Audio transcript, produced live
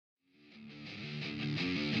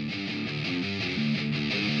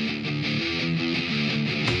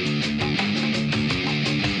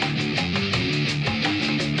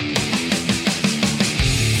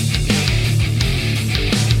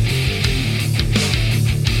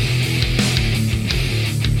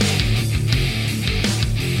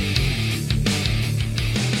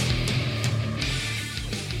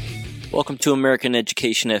Welcome to American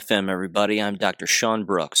Education FM, everybody. I'm Dr. Sean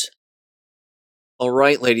Brooks. All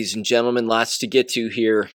right, ladies and gentlemen, lots to get to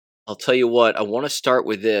here. I'll tell you what, I want to start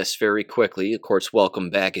with this very quickly. Of course, welcome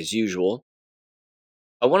back as usual.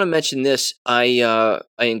 I want to mention this. I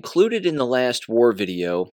included in the last war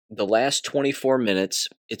video, the last 24 minutes.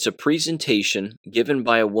 It's a presentation given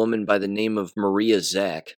by a woman by the name of Maria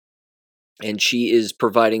Zach, and she is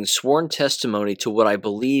providing sworn testimony to what I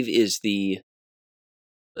believe is the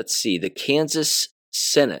Kansas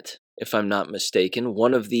Senate, if I'm not mistaken,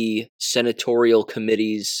 one of the senatorial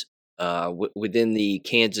committees within the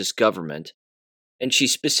Kansas government. And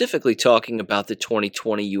she's specifically talking about the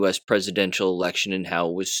 2020 U.S. presidential election and how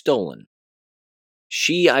it was stolen.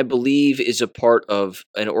 She, I believe, is a part of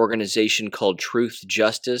an organization called Truth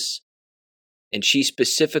Justice. And she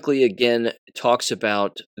specifically, again, talks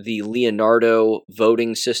about the Leonardo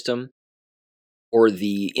voting system, or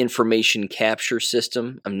the information capture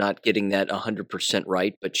system. I'm not getting that 100%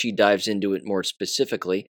 right, but she dives into it more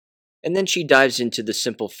specifically. And then she dives into the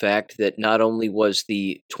simple fact that not only was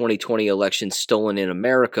the 2020 election stolen in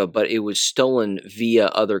America, but it was stolen via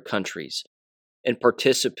other countries and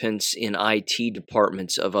participants in IT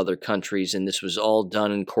departments of other countries. And this was all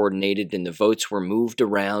done and coordinated, and the votes were moved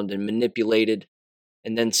around and manipulated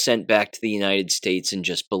and then sent back to the United States and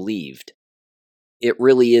just believed. It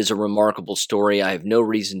really is a remarkable story. I have no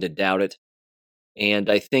reason to doubt it.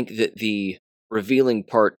 And I think that the revealing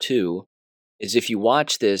part, too, is if you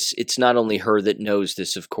watch this, it's not only her that knows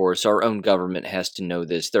this, of course. Our own government has to know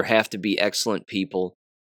this. There have to be excellent people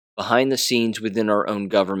behind the scenes within our own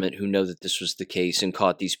government who know that this was the case and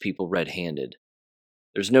caught these people red-handed.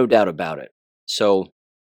 There's no doubt about it. So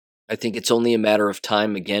I think it's only a matter of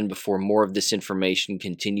time, again, before more of this information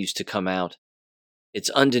continues to come out. It's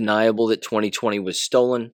undeniable that 2020 was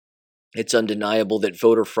stolen. It's undeniable that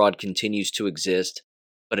voter fraud continues to exist.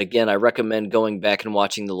 But again, I recommend going back and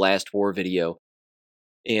watching the last war video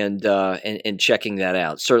and checking that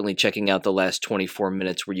out. Certainly checking out the last 24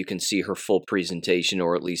 minutes where you can see her full presentation,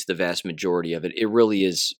 or at least the vast majority of it. It really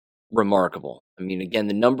is remarkable. I mean, again,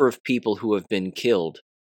 the number of people who have been killed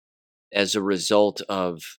as a result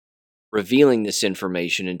of revealing this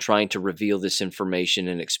information and trying to reveal this information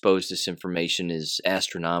and expose this information is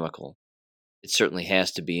astronomical. It certainly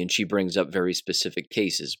has to be, and she brings up very specific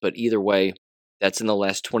cases. But either way, that's in the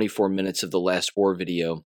last 24 minutes of the last war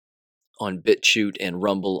video on BitChute and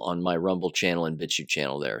Rumble, on my Rumble channel and BitChute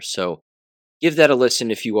channel there. So give that a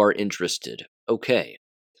listen if you are interested. Okay.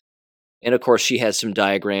 And of course, she has some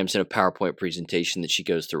diagrams and a PowerPoint presentation that she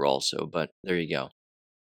goes through also, but there you go.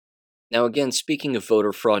 Now again, speaking of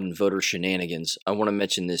voter fraud and voter shenanigans, I want to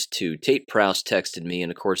mention this too. Tate Prowse texted me,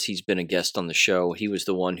 and of course he's been a guest on the show. He was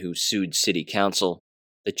the one who sued City Council,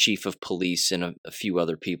 the chief of police, and a few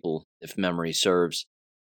other people, if memory serves.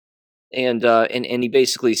 And he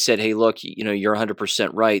basically said, hey, look, you're 100%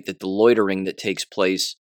 right that the loitering that takes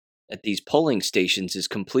place at these polling stations is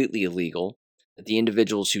completely illegal, that the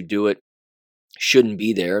individuals who do it shouldn't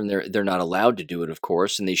be there, and they're not allowed to do it, of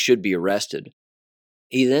course, and they should be arrested.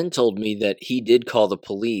 He then told me that he did call the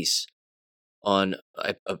police on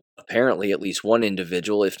apparently at least one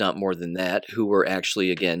individual, if not more than that, who were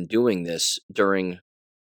actually, again, doing this during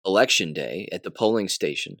Election Day at the polling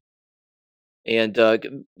station. And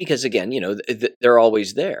because, again, they're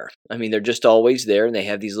always there. I mean, they're just always there, and they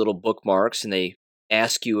have these little bookmarks, and they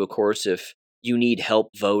ask you, of course, if you need help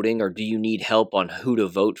voting or do you need help on who to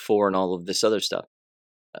vote for and all of this other stuff.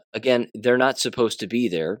 Again, they're not supposed to be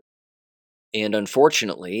there. And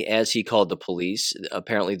unfortunately, as he called the police,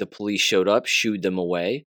 apparently the police showed up, shooed them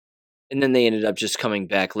away, and then they ended up just coming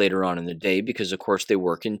back later on in the day because, of course, they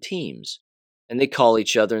work in teams. And they call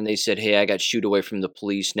each other and they said, hey, I got shooed away from the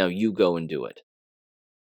police, now you go and do it.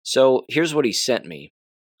 So here's what he sent me.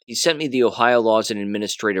 He sent me the Ohio Laws and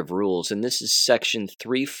Administrative Rules, and this is section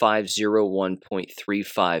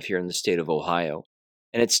 3501.35 here in the state of Ohio.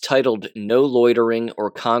 And it's titled, No Loitering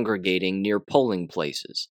or Congregating Near Polling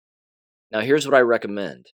Places. Now, here's what I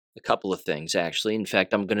recommend. A couple of things, actually. In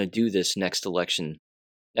fact, I'm going to do this next election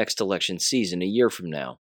season, a year from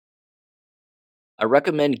now. I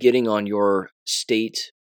recommend getting on your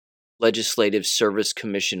state Legislative Service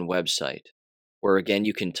Commission website, where, again,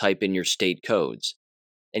 you can type in your state codes.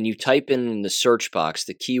 And you type in the search box,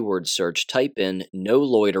 the keyword search, type in no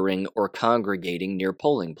loitering or congregating near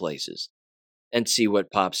polling places, and see what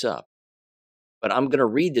pops up. But I'm going to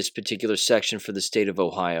read this particular section for the state of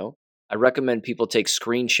Ohio. I recommend people take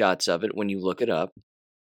screenshots of it when you look it up,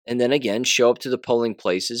 and then again, show up to the polling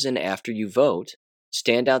places, and after you vote,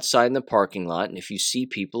 stand outside in the parking lot, and if you see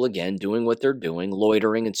people, again, doing what they're doing,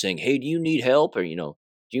 loitering and saying, hey, do you need help? Or,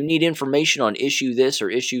 do Do you need information on issue this or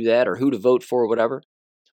issue that or who to vote for or whatever?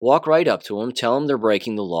 Walk right up to them, tell them they're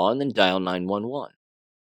breaking the law, and then dial 911.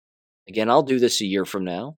 Again, I'll do this a year from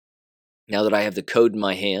now that I have the code in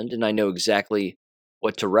my hand and I know exactly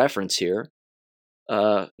what to reference here.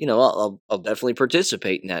 I'll definitely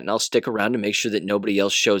participate in that, and I'll stick around to make sure that nobody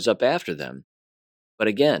else shows up after them. But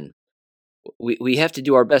again, we have to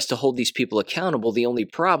do our best to hold these people accountable. The only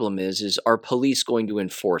problem is are police going to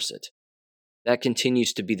enforce it? That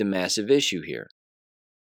continues to be the massive issue here.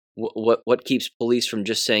 What keeps police from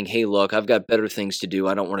just saying, hey, look, I've got better things to do.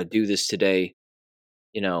 I don't want to do this today.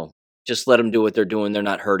 Just let them do what they're doing. They're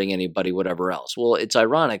not hurting anybody, whatever else. Well, it's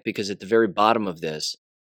ironic because at the very bottom of this,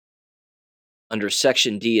 under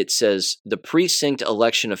Section D, it says, the precinct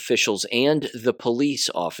election officials and the police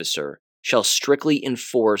officer shall strictly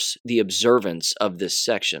enforce the observance of this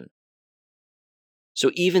section. So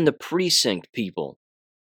even the precinct people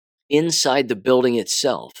inside the building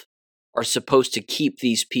itself are supposed to keep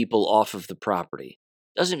these people off of the property.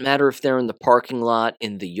 Doesn't matter if they're in the parking lot,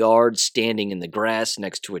 in the yard, standing in the grass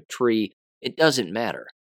next to a tree. It doesn't matter.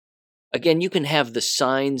 Again, you can have the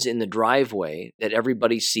signs in the driveway that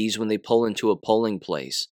everybody sees when they pull into a polling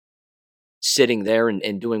place, sitting there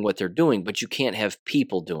and doing what they're doing, but you can't have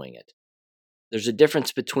people doing it. There's a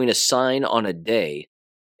difference between a sign on a day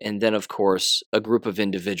and then, of course, a group of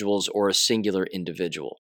individuals or a singular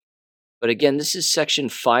individual. But again, this is Section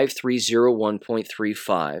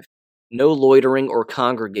 5301.35, no loitering or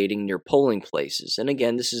congregating near polling places. And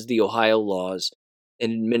again, this is the Ohio laws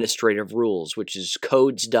and administrative rules, which is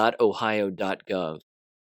codes.ohio.gov.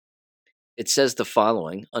 It says the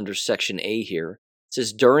following under Section A here. It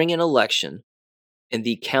says, during an election, in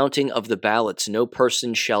the counting of the ballots, no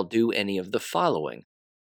person shall do any of the following: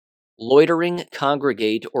 loitering,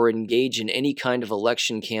 congregate, or engage in any kind of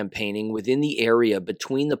election campaigning within the area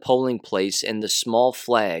between the polling place and the small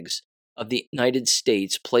flags of the United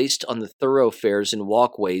States placed on the thoroughfares and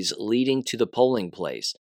walkways leading to the polling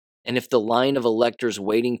place, and if the line of electors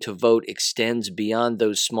waiting to vote extends beyond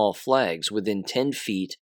those small flags within 10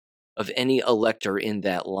 feet of any elector in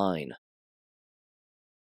that line.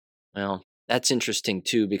 Well, that's interesting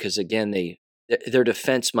too, because again, their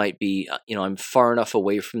defense might be, I'm far enough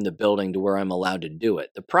away from the building to where I'm allowed to do it.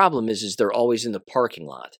 The problem is they're always in the parking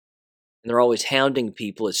lot, and they're always hounding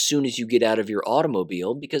people as soon as you get out of your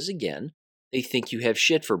automobile because, again, they think you have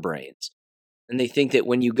shit for brains. And they think that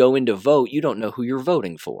when you go in to vote, you don't know who you're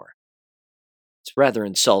voting for. It's rather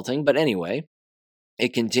insulting, but anyway,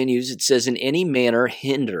 it continues. It says, in any manner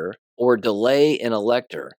hinder or delay an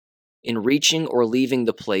elector in reaching or leaving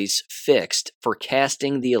the place fixed for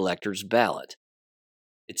casting the elector's ballot.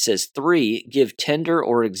 It says 3, give tender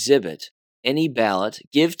or exhibit any ballot,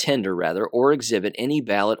 or exhibit any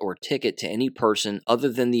ballot or ticket to any person other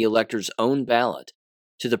than the elector's own ballot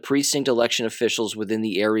to the precinct election officials within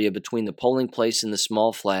the area between the polling place and the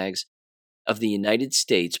small flags of the United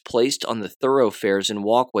States placed on the thoroughfares and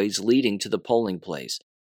walkways leading to the polling place.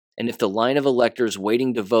 And if the line of electors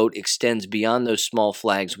waiting to vote extends beyond those small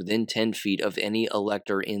flags within 10 feet of any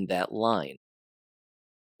elector in that line.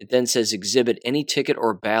 It then says exhibit any ticket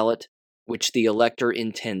or ballot which the elector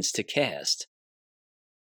intends to cast.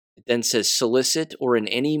 It then says solicit or in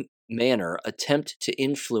any manner attempt to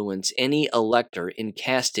influence any elector in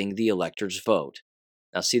casting the elector's vote.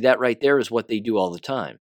 Now see, that right there is what they do all the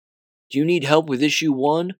time. Do you need help with issue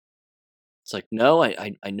 1? It's like, no,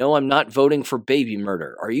 I know I'm not voting for baby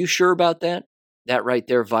murder. Are you sure about that? That right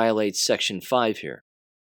there violates Section 5 here.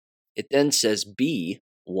 It then says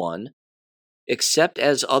B1, except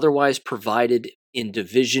as otherwise provided in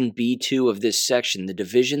Division B2 of this section, the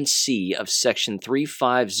Division C of Section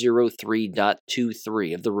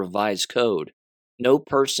 3503.23 of the Revised Code, no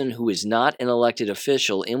person who is not an elected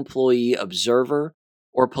official, employee, observer,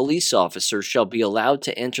 or police officer shall be allowed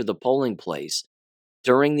to enter the polling place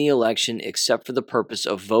during the election except for the purpose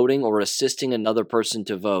of voting or assisting another person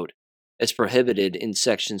to vote, as prohibited in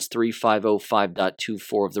Sections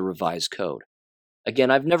 3505.24 of the Revised Code.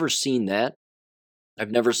 Again, I've never seen that. I've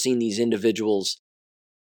never seen these individuals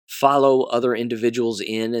follow other individuals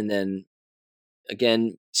in and then,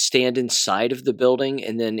 again, stand inside of the building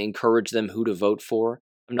and then encourage them who to vote for.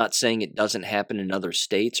 I'm not saying it doesn't happen in other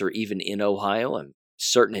states or even in Ohio. I'm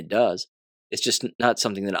certain it does. It's just not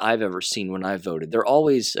something that I've ever seen when I voted. They're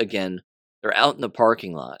always, again, they're out in the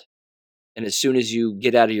parking lot. And as soon as you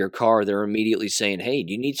get out of your car, they're immediately saying, hey,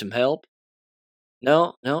 do you need some help?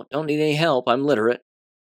 No, don't need any help. I'm literate.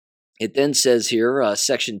 It then says here,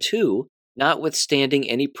 Section 2, notwithstanding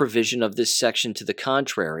any provision of this section to the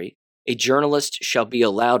contrary, a journalist shall be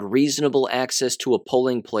allowed reasonable access to a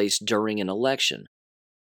polling place during an election.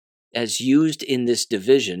 as used in this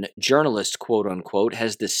division, journalist, quote unquote,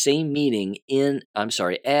 has the same meaning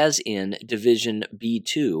as in Division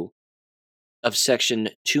B2 of Section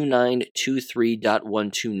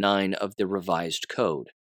 2923.129 of the revised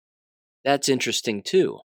code. That's interesting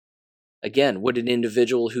too. Again, would an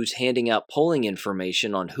individual who's handing out polling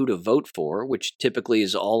information on who to vote for, which typically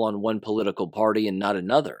is all on one political party and not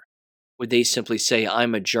another, would they simply say,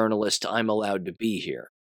 I'm a journalist, I'm allowed to be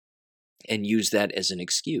here, and use that as an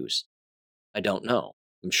excuse? I don't know.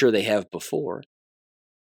 I'm sure they have before.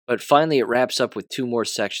 But finally, it wraps up with two more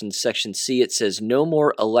sections. Section C, it says, no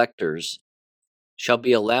more electors shall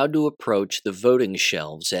be allowed to approach the voting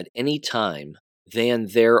shelves at any time than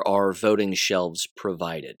there are voting shelves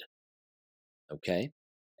provided. Okay?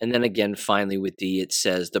 And then again, finally with D, it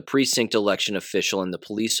says, the precinct election official and the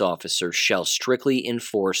police officer shall strictly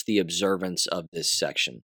enforce the observance of this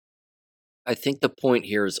section. I think the point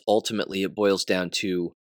here is ultimately it boils down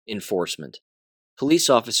to enforcement. Police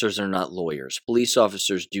officers are not lawyers. Police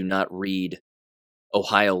officers do not read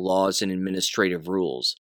Ohio laws and administrative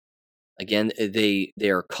rules. Again, they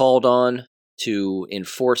are called on to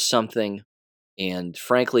enforce something, and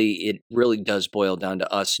frankly, it really does boil down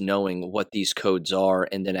to us knowing what these codes are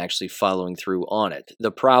and then actually following through on it.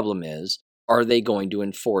 The problem is, are they going to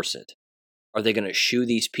enforce it? Are they going to shoo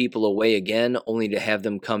these people away again only to have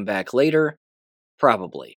them come back later?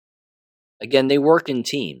 Probably. Again, they work in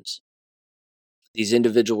teams. These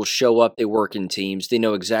individuals show up, they work in teams, they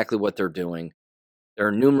know exactly what they're doing. There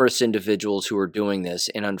are numerous individuals who are doing this,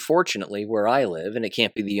 and unfortunately, where I live, and it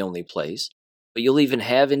can't be the only place, but you'll even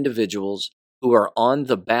have individuals who are on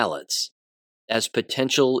the ballots as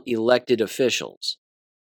potential elected officials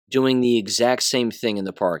doing the exact same thing in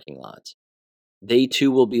the parking lots. They too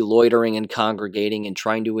will be loitering and congregating and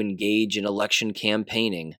trying to engage in election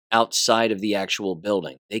campaigning outside of the actual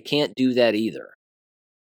building. They can't do that either.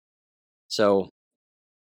 So,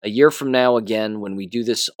 a year from now, again, when we do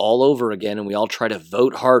this all over again and we all try to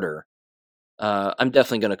vote harder, I'm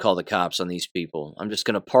definitely going to call the cops on these people. I'm just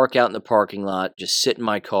going to park out in the parking lot, just sit in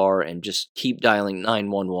my car, and just keep dialing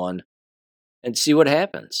 911 and see what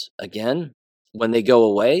happens. Again, when they go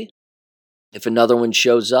away, if another one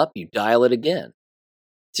shows up, you dial it again.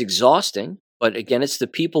 It's exhausting, but again, it's the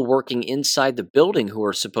people working inside the building who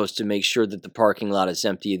are supposed to make sure that the parking lot is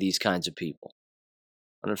empty of these kinds of people.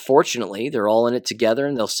 And unfortunately, they're all in it together,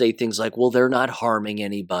 and they'll say things like, well, they're not harming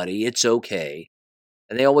anybody, it's okay.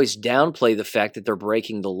 And they always downplay the fact that they're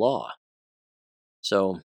breaking the law.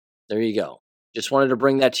 So, there you go. Just wanted to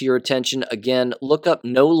bring that to your attention. Again, look up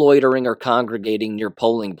no loitering or congregating near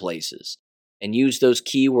polling places, and use those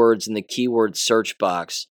keywords in the keyword search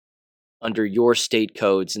box under your state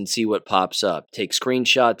codes and see what pops up. Take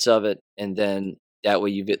screenshots of it, and then that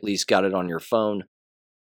way you've at least got it on your phone.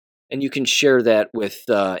 And you can share that with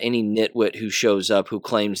any nitwit who shows up who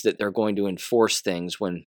claims that they're going to enforce things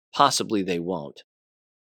when possibly they won't.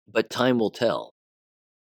 But time will tell.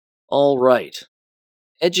 All right.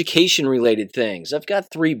 Education-related things. I've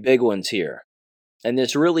got 3 big ones here. And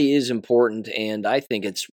this really is important, and I think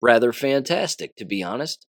it's rather fantastic, to be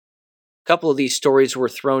honest. A couple of these stories were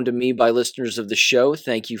thrown to me by listeners of the show.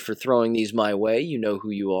 Thank you for throwing these my way. You know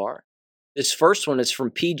who you are. This first one is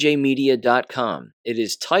from pjmedia.com. It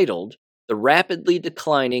is titled, The Rapidly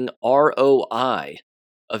Declining ROI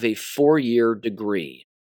of a 4-Year Degree.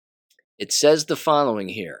 It says the following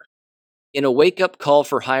here. In a wake-up call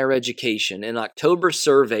for higher education, an October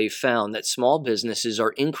survey found that small businesses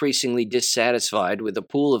are increasingly dissatisfied with the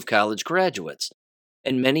pool of college graduates,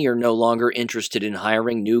 and many are no longer interested in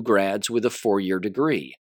hiring new grads with a 4-year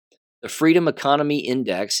degree. The Freedom Economy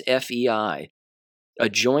Index, FEI, a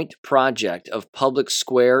joint project of Public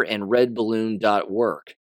Square and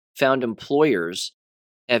redballoon.work, found employers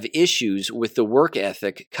have issues with the work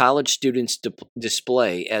ethic college students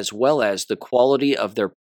display as well as the quality of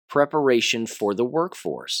their preparation for the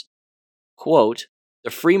workforce. Quote, the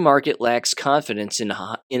free market lacks confidence in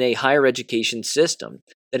a higher education system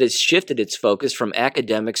that has shifted its focus from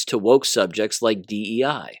academics to woke subjects like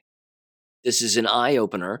DEI. This is an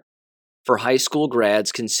eye-opener for high school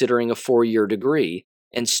grads considering a 4-year degree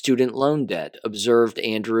and student loan debt, observed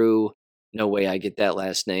Andrew, no way I get that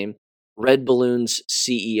last name, Red Balloon's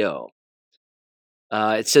CEO.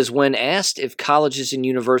 It says, when asked if colleges and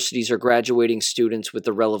universities are graduating students with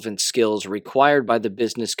the relevant skills required by the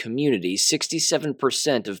business community,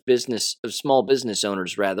 67% of small business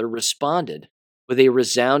owners responded with a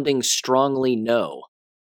resounding strongly no.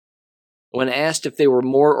 When asked if they were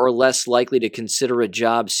more or less likely to consider a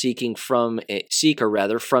job from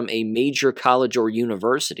a major college or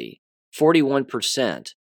university,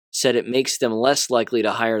 41% said it makes them less likely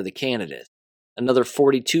to hire the candidate. Another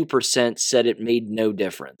 42% said it made no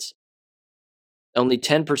difference. Only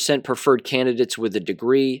 10% preferred candidates with a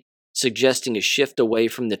degree, suggesting a shift away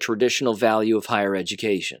from the traditional value of higher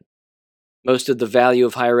education. Most of the value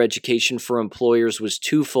of higher education for employers was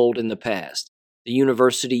twofold in the past. The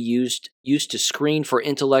university used to screen for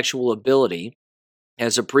intellectual ability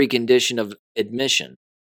as a precondition of admission.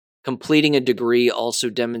 Completing a degree also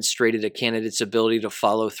demonstrated a candidate's ability to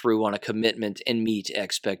follow through on a commitment and meet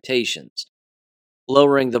expectations.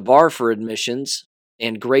 Lowering the bar for admissions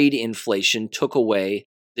and grade inflation took away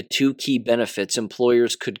the two key benefits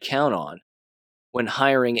employers could count on when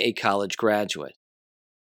hiring a college graduate.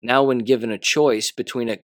 Now, when given a choice between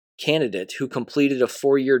a candidate who completed a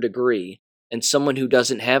 4-year degree and someone who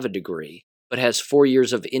doesn't have a degree but has 4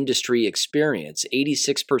 years of industry experience,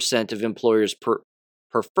 86% of employers prefer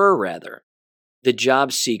the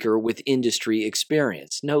job seeker with industry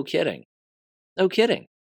experience. No kidding. No kidding.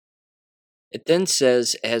 It then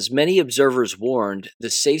says, as many observers warned, the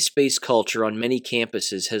safe space culture on many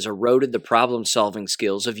campuses has eroded the problem-solving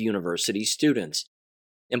skills of university students.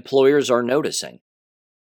 Employers are noticing.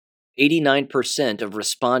 89% of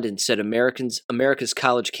respondents said America's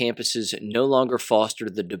college campuses no longer foster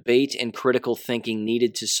the debate and critical thinking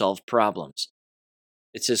needed to solve problems.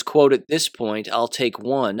 It says, quote, at this point, I'll take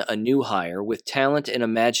a new hire with talent and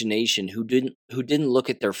imagination who didn't look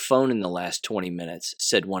at their phone in the last 20 minutes,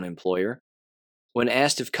 said one employer. When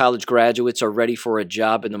asked if college graduates are ready for a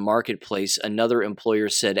job in the marketplace, another employer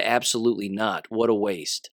said, absolutely not. What a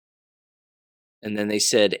waste. And then they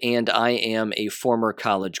said, and I am a former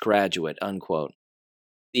college graduate, unquote.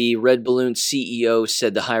 The Red Balloon CEO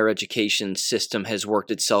said the higher education system has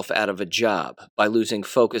worked itself out of a job. By losing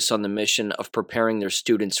focus on the mission of preparing their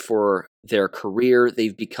students for their career,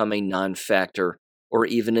 they've become a non-factor or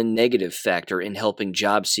even a negative factor in helping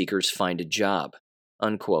job seekers find a job,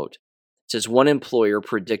 unquote. It says one employer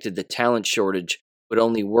predicted the talent shortage would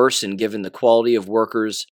only worsen given the quality of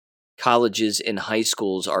workers colleges and high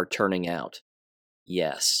schools are turning out.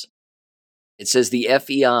 Yes. It says the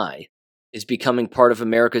FEI is becoming part of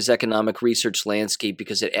America's economic research landscape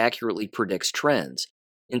because it accurately predicts trends.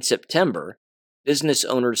 In September, business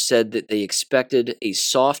owners said that they expected a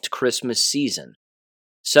soft Christmas season.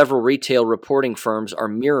 Several retail reporting firms are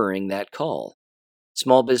mirroring that call.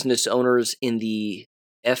 Small business owners in the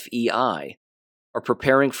FEI are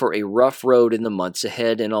preparing for a rough road in the months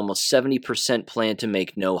ahead, and almost 70% plan to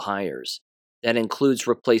make no hires. That includes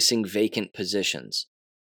replacing vacant positions.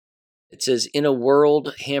 It says, in a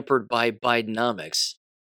world hampered by Bidenomics,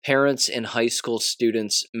 parents and high school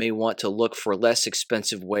students may want to look for less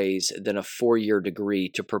expensive ways than a 4-year degree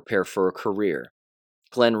to prepare for a career.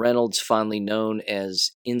 Glenn Reynolds, fondly known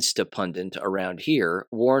as Instapundit around here,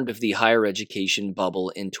 warned of the higher education bubble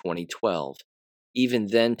in 2012. Even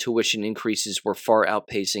then, tuition increases were far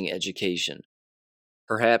outpacing education.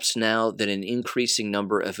 Perhaps now that an increasing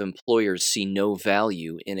number of employers see no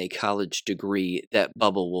value in a college degree, that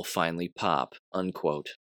bubble will finally pop, unquote.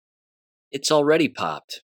 It's already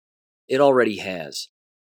popped. It already has.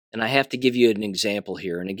 And I have to give you an example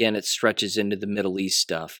here, and again, it stretches into the Middle East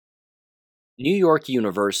stuff. New York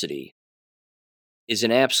University is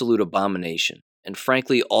an absolute abomination. And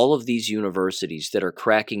frankly, all of these universities that are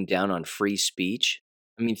cracking down on free speech,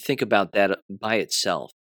 I mean, think about that by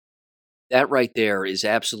itself. That right there is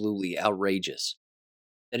absolutely outrageous.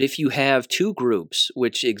 That if you have two groups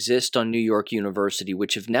which exist on New York University,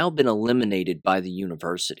 which have now been eliminated by the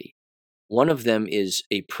university, one of them is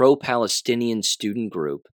a pro-Palestinian student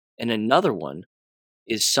group, and another one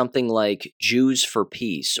is something like Jews for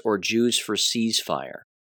Peace or Jews for Ceasefire.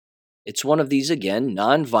 It's one of these, again,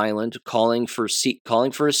 nonviolent, calling for a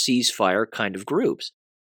ceasefire kind of groups.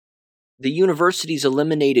 The university's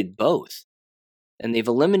eliminated both. And they've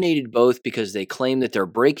eliminated both because they claim that they're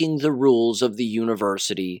breaking the rules of the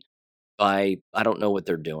university by, I don't know what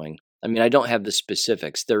they're doing. I mean, I don't have the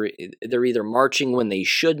specifics. They're either marching when they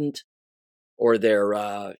shouldn't, or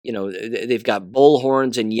they've got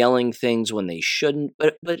bullhorns and yelling things when they shouldn't,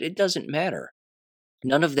 but it doesn't matter.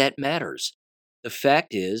 None of that matters. The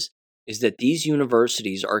fact is that these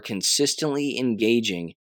universities are consistently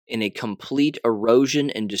engaging in a complete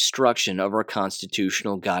erosion and destruction of our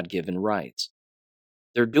constitutional God-given rights.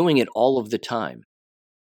 They're doing it all of the time.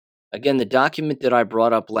 Again, the document that I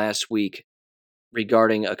brought up last week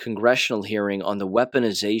regarding a congressional hearing on the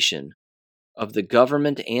weaponization of the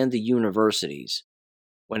government and the universities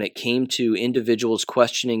when it came to individuals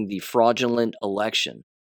questioning the fraudulent election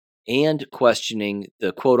and questioning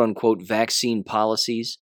the quote-unquote vaccine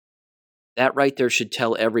policies, that right there should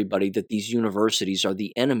tell everybody that these universities are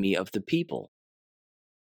the enemy of the people.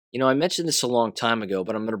 I mentioned this a long time ago,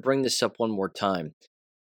 but I'm going to bring this up one more time.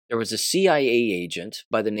 There was a CIA agent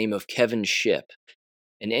by the name of Kevin Shipp,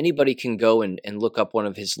 and anybody can go and look up one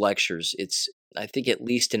of his lectures. It's, I think, at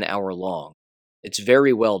least an hour long. It's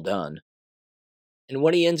very well done. And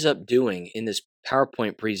what he ends up doing in this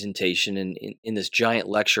PowerPoint presentation and in this giant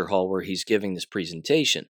lecture hall where he's giving this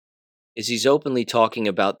presentation is he's openly talking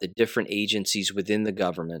about the different agencies within the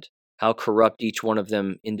government, how corrupt each one of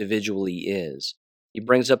them individually is. He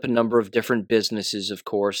brings up a number of different businesses, of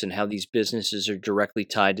course, and how these businesses are directly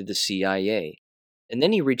tied to the CIA. And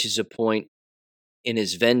then he reaches a point in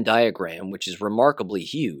his Venn diagram, which is remarkably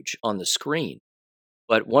huge on the screen.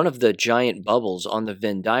 But one of the giant bubbles on the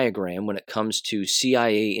Venn diagram when it comes to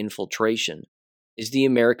CIA infiltration is the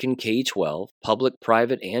American K-12, public,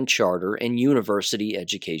 private, and charter, and university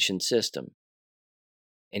education system.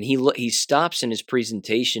 And he stops in his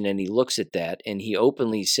presentation and he looks at that and he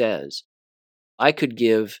openly says, I could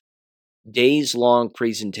give days-long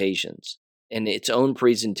presentations and its own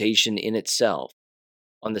presentation in itself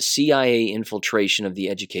on the CIA infiltration of the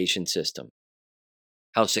education system,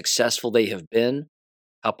 how successful they have been,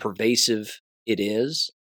 how pervasive it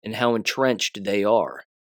is, and how entrenched they are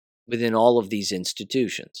within all of these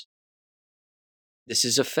institutions. This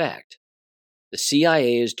is a fact. The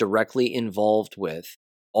CIA is directly involved with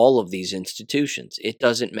all of these institutions. It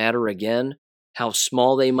doesn't matter, again, how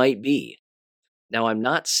small they might be. Now, I'm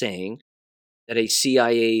not saying that a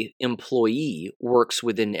CIA employee works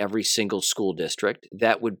within every single school district.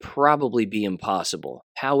 That would probably be impossible.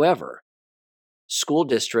 However, school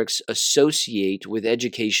districts associate with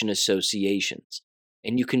education associations,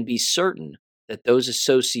 and you can be certain that those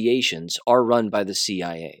associations are run by the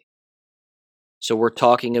CIA. So we're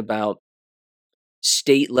talking about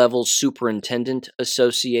state-level superintendent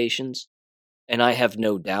associations, and I have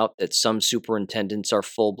no doubt that some superintendents are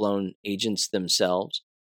full-blown agents themselves.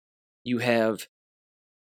 You have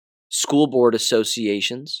school board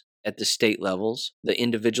associations at the state levels, the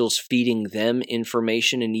individuals feeding them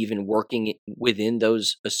information and even working within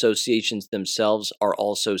those associations themselves are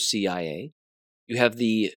also CIA. You have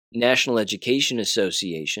the National Education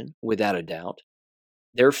Association, without a doubt.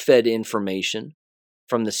 They're fed information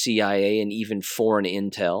from the CIA and even foreign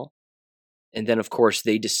intel. And then, of course,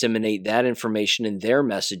 they disseminate that information in their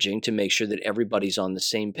messaging to make sure that everybody's on the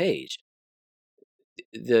same page.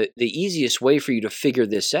 The easiest way for you to figure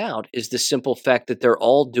this out is the simple fact that they're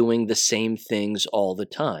all doing the same things all the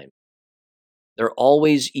time. They're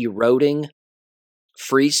always eroding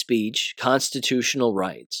free speech, constitutional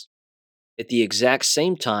rights. At the exact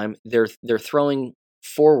same time, they're throwing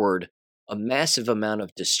forward a massive amount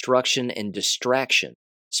of destruction and distraction,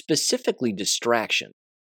 specifically distraction,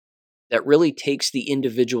 that really takes the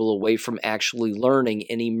individual away from actually learning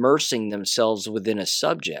and immersing themselves within a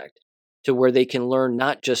subject to where they can learn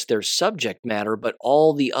not just their subject matter, but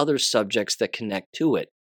all the other subjects that connect to it.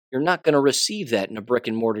 You're not going to receive that in a brick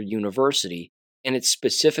and mortar university, and it's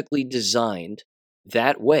specifically designed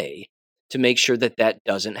that way to make sure that that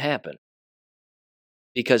doesn't happen.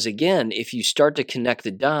 Because again, if you start to connect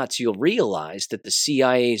the dots, you'll realize that the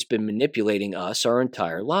CIA has been manipulating us our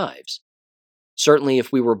entire lives. Certainly,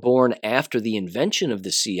 if we were born after the invention of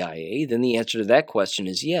the CIA, then the answer to that question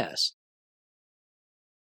is yes.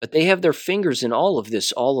 But they have their fingers in all of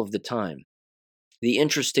this all of the time. The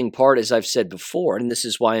interesting part, as I've said before, and this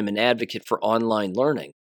is why I'm an advocate for online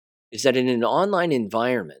learning, is that in an online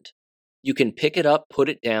environment, you can pick it up, put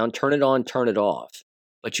it down, turn it on, turn it off.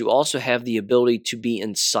 But you also have the ability to be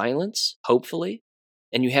in silence, hopefully,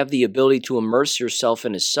 and you have the ability to immerse yourself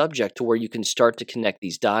in a subject to where you can start to connect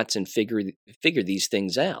these dots and figure these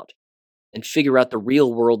things out and figure out the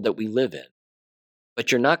real world that we live in.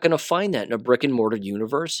 But you're not going to find that in a brick and mortar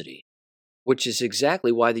university, which is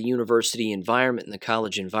exactly why the university environment and the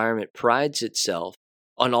college environment prides itself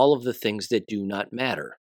on all of the things that do not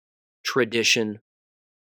matter. Tradition,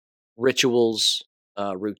 rituals,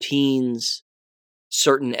 routines,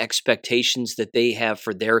 certain expectations that they have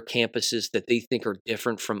for their campuses that they think are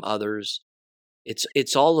different from others.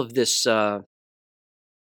 It's all of this,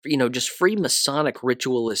 just free Masonic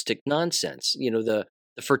ritualistic nonsense.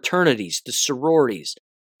 The fraternities, the sororities.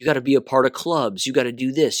 You got to be a part of clubs. You got to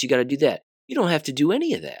do this. You got to do that. You don't have to do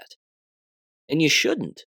any of that. And you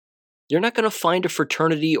shouldn't. You're not going to find a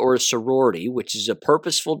fraternity or a sorority, which is a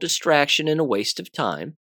purposeful distraction and a waste of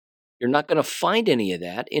time. You're not going to find any of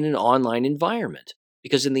that in an online environment.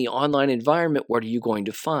 Because in the online environment, what are you going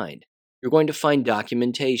to find? You're going to find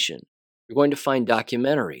documentation. You're going to find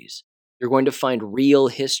documentaries. You're going to find real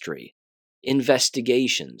history,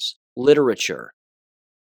 investigations, literature.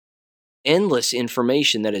 endless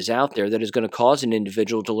information that is out there that is going to cause an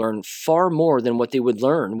individual to learn far more than what they would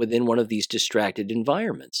learn within one of these distracted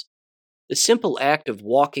environments. The simple act of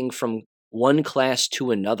walking from one class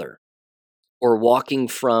to another, or walking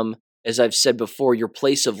from, as I've said before, your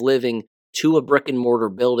place of living to a brick and mortar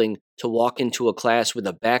building to walk into a class with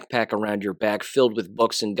a backpack around your back filled with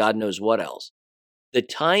books and God knows what else. The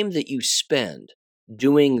time that you spend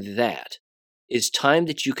doing that is time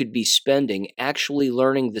that you could be spending actually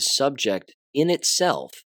learning the subject in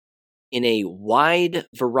itself in a wide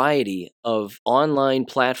variety of online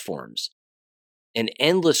platforms and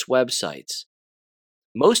endless websites,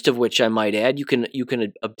 most of which I might add, you can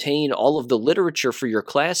obtain all of the literature for your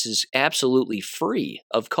classes absolutely free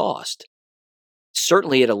of cost,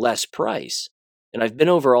 certainly at a less price. And I've been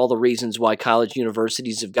over all the reasons why college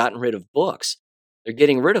universities have gotten rid of books. They're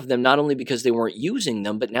getting rid of them not only because they weren't using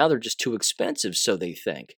them, but now they're just too expensive, so they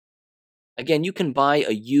think. Again, you can buy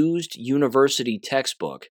a used university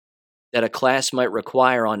textbook that a class might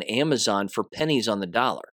require on Amazon for pennies on the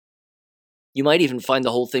dollar. You might even find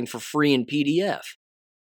the whole thing for free in PDF.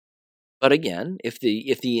 But again, if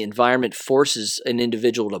the environment forces an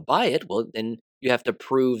individual to buy it, well, then you have to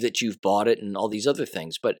prove that you've bought it and all these other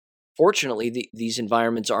things. But fortunately, these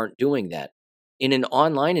environments aren't doing that. In an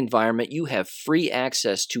online environment, you have free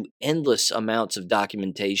access to endless amounts of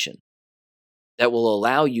documentation that will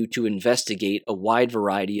allow you to investigate a wide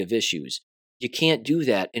variety of issues. You can't do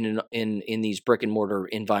that in these brick and mortar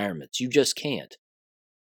environments. You just can't.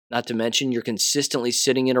 Not to mention, you're consistently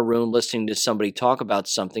sitting in a room listening to somebody talk about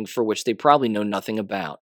something for which they probably know nothing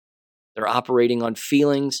about. They're operating on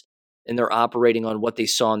feelings, and they're operating on what they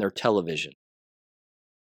saw on their television.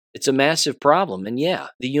 It's a massive problem, and yeah,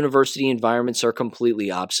 the university environments are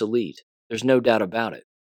completely obsolete. There's no doubt about it.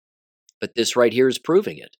 But this right here is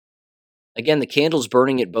proving it. Again, the candle's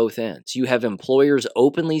burning at both ends. You have employers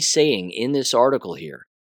openly saying in this article here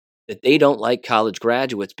that they don't like college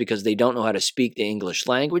graduates because they don't know how to speak the English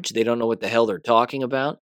language. They don't know what the hell they're talking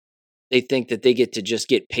about. They think that they get to just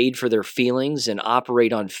get paid for their feelings and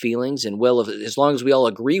operate on feelings. And well, as long as we all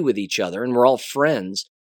agree with each other and we're all friends,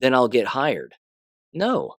 then I'll get hired.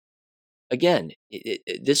 No. Again,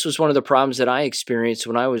 this was one of the problems that I experienced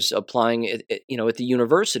when I was applying at the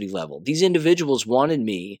university level. These individuals wanted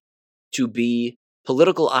me to be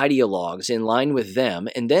political ideologues in line with them,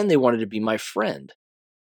 and then they wanted to be my friend.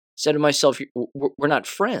 Said to myself, we're not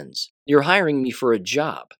friends. You're hiring me for a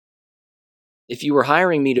job. If you were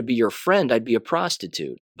hiring me to be your friend, I'd be a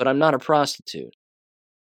prostitute, but I'm not a prostitute.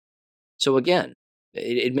 So again,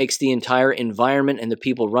 it makes the entire environment and the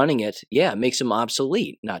people running it, it makes them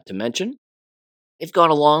obsolete. Not to mention, they've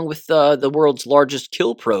gone along with the world's largest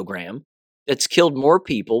kill program that's killed more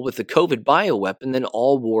people with the COVID bioweapon than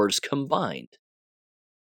all wars combined.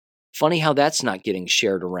 Funny how that's not getting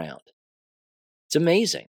shared around. It's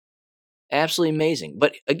amazing. Absolutely amazing.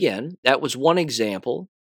 But again, that was one example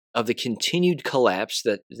of the continued collapse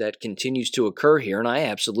that continues to occur here, and I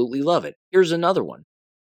absolutely love it. Here's another one.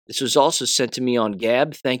 This was also sent to me on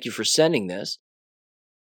Gab. Thank you for sending this.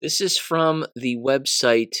 This is from the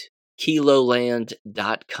website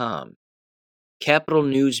kiloland.com. Capital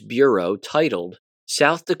News Bureau titled,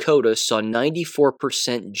 South Dakota saw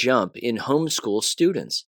 94% jump in homeschool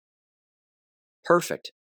students.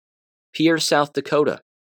 Perfect. Pierre, South Dakota.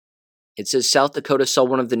 It says South Dakota saw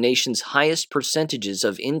one of the nation's highest percentages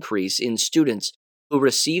of increase in students who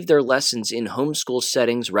receive their lessons in homeschool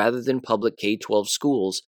settings rather than public K-12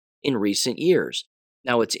 schools in recent years.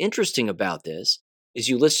 Now, what's interesting about this is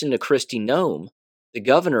you listen to Kristi Noem, the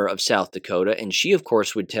governor of South Dakota, and she, of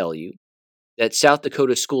course, would tell you that South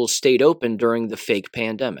Dakota schools stayed open during the fake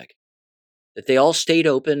pandemic, that they all stayed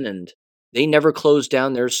open and they never closed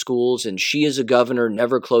down their schools, and she, as a governor,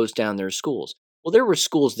 never closed down their schools. Well, there were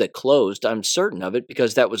schools that closed, I'm certain of it,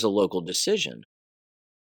 because that was a local decision.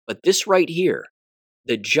 But this right here,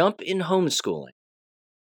 the jump in homeschooling,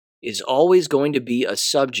 is always going to be a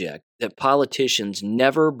subject that politicians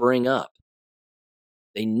never bring up.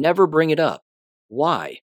 They never bring it up.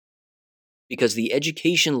 Why? Because the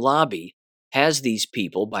education lobby has these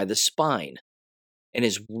people by the spine and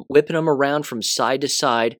is whipping them around from side to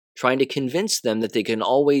side, trying to convince them that they can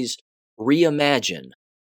always reimagine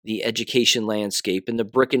the education landscape in the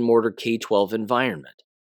brick and mortar K-12 environment.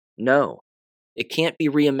 No, it can't be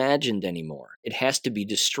reimagined anymore. It has to be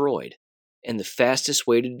destroyed. And the fastest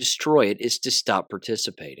way to destroy it is to stop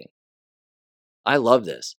participating. I love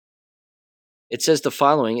this. It says the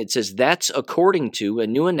following. It says, that's according to a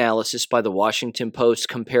new analysis by the Washington Post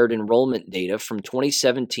compared enrollment data from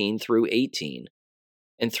 2017 through 18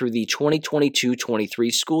 and through the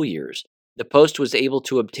 2022-23 school years. The Post was able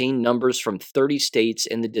to obtain numbers from 30 states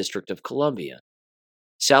and the District of Columbia.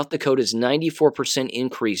 South Dakota's 94%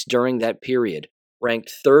 increase during that period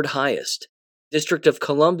ranked third highest. District of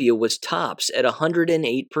Columbia was tops at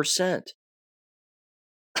 108%.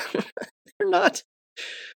 They're not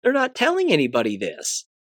telling anybody this.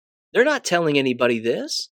 They're not telling anybody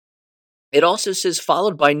this. It also says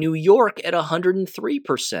followed by New York at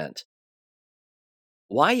 103%.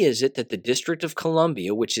 Why is it that the District of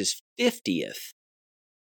Columbia, which is 50th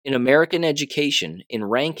in American education in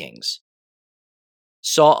rankings,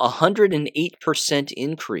 saw a 108%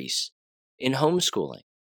 increase in homeschooling?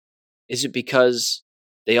 Is it because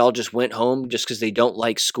they all just went home just because they don't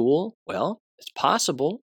like school? Well, it's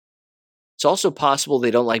possible. It's also possible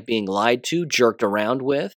they don't like being lied to, jerked around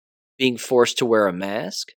with, being forced to wear a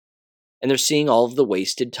mask, and they're seeing all of the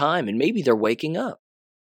wasted time, and maybe they're waking up.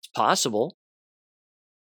 It's possible.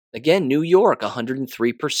 Again, New York,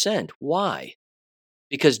 103%. Why?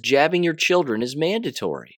 Because jabbing your children is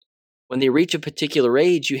mandatory. When they reach a particular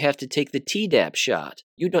age, you have to take the Tdap shot.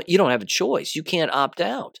 You don't have a choice. You can't opt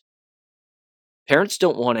out. Parents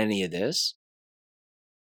don't want any of this.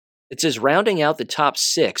 It says rounding out the top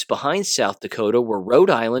 6 behind South Dakota were Rhode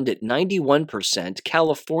Island at 91%,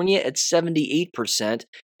 California at 78%,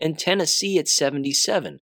 and Tennessee at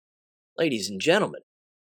 77%. Ladies and gentlemen,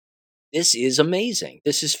 this is amazing.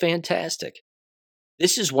 This is fantastic.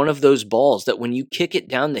 This is one of those balls that when you kick it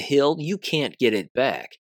down the hill, you can't get it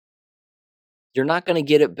back. You're not going to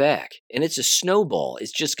get it back. And it's a snowball.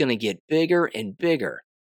 It's just going to get bigger and bigger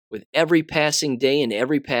with every passing day and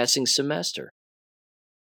every passing semester.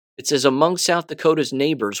 It says among South Dakota's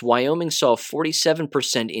neighbors, Wyoming saw a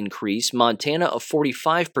 47% increase, Montana a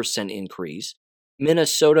 45% increase,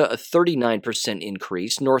 Minnesota a 39%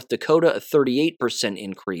 increase, North Dakota a 38%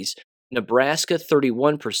 increase, Nebraska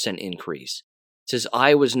 31% increase. It says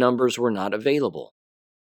Iowa's numbers were not available.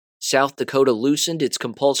 South Dakota loosened its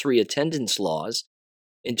compulsory attendance laws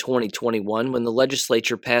in 2021 when the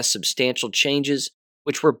legislature passed substantial changes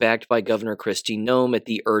which were backed by Governor Kristi Noem at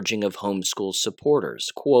the urging of homeschool supporters.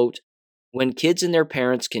 Quote, when kids and their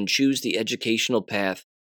parents can choose the educational path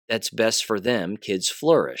that's best for them, kids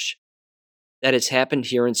flourish. That has happened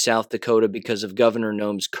here in South Dakota because of Governor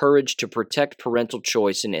Noem's courage to protect parental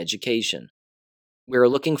choice in education. We are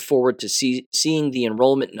looking forward to seeing the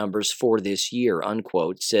enrollment numbers for this year,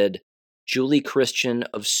 unquote, said Julie Christian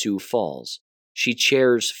of Sioux Falls. She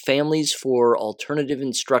chairs Families for Alternative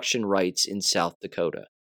Instruction Rights in South Dakota.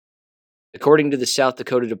 According to the South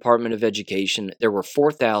Dakota Department of Education, there were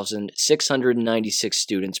 4,696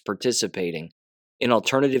 students participating in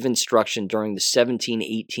alternative instruction during the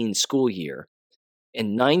 17-18 school year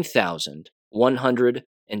and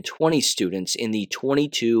 9,120 students in the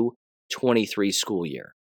 22-23 school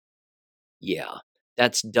year. Yeah,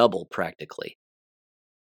 that's double practically.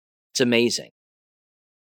 It's amazing.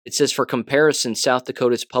 It says, for comparison, South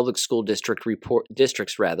Dakota's public school districts reported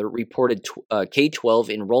K-12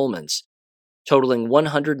 enrollments totaling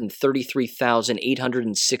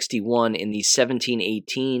 133,861 in the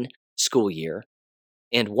 17-18 school year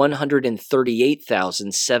and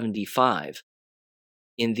 138,075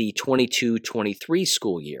 in the 22-23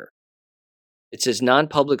 school year. It says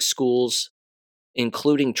non-public schools,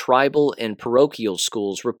 including tribal and parochial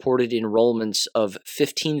schools, reported enrollments of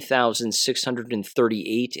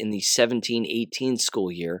 15,638 in the 17-18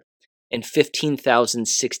 school year and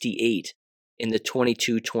 15,068 in the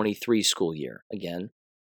 22-23 school year. Again,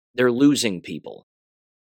 they're losing people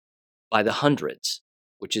by the hundreds,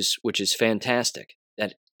 which is fantastic.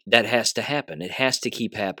 That has to happen. It has to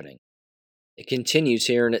keep happening. It continues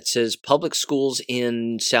here, and it says public schools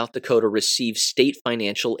in South Dakota receive state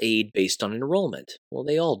financial aid based on enrollment. Well,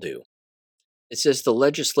 they all do. It says the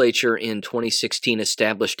legislature in 2016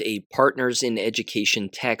 established a Partners in Education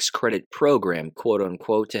tax credit program, quote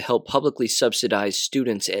unquote, to help publicly subsidize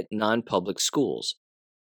students at non-public schools.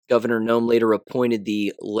 Governor Noem later appointed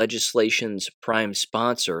the legislation's prime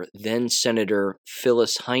sponsor, then Senator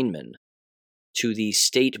Phyllis Heineman, to the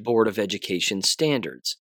State Board of Education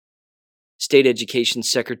standards. State Education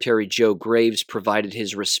Secretary Joe Graves provided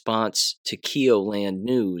his response to Keoland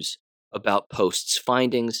News about Post's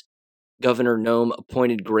findings. Governor Noem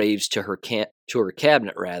appointed Graves to her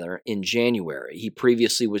cabinet in January. He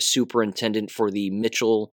previously was superintendent for the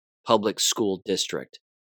Mitchell Public School District.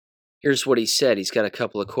 Here's what he said. He's got a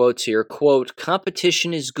couple of quotes here. Quote,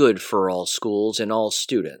 competition is good for all schools and all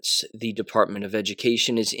students. The Department of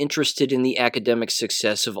Education is interested in the academic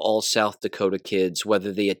success of all South Dakota kids,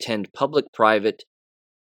 whether they attend public, private,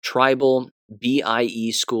 tribal, BIE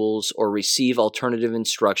schools, or receive alternative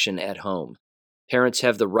instruction at home. Parents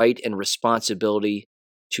have the right and responsibility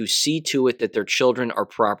to see to it that their children are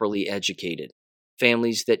properly educated.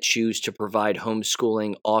 Families that choose to provide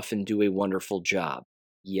homeschooling often do a wonderful job.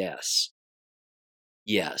 Yes.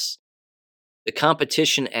 Yes. The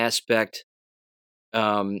competition aspect,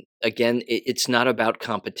 again, it's not about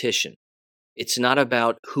competition. It's not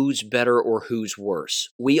about who's better or who's worse.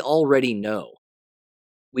 We already know.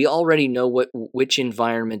 We already know which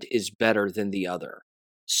environment is better than the other,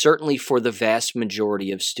 certainly for the vast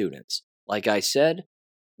majority of students. Like I said,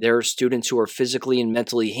 there are students who are physically and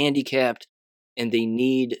mentally handicapped, and they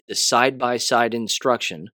need the side-by-side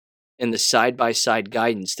instruction and the side-by-side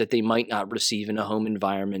guidance that they might not receive in a home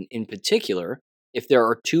environment, in particular, if there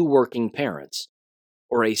are two working parents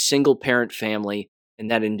or a single-parent family and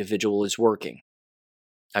that individual is working.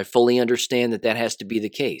 I fully understand that has to be the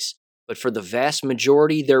case, but for the vast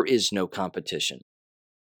majority, there is no competition.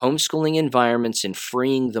 Homeschooling environments and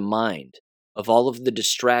freeing the mind of all of the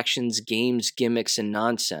distractions, games, gimmicks, and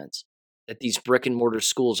nonsense that these brick-and-mortar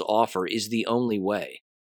schools offer is the only way.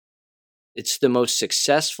 It's the most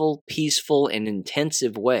successful, peaceful, and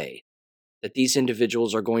intensive way that these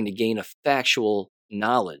individuals are going to gain a factual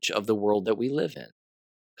knowledge of the world that we live in,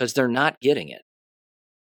 because they're not getting it.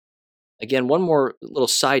 Again, one more little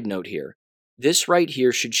side note here. This right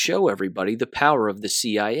here should show everybody the power of the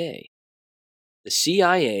CIA. The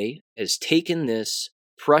CIA has taken this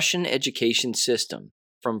Prussian education system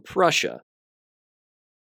from Prussia,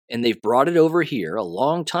 and they've brought it over here a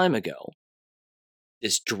long time ago,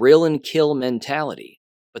 this drill and kill mentality.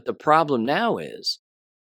 But the problem now is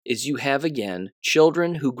you have, again,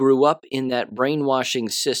 children who grew up in that brainwashing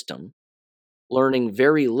system, learning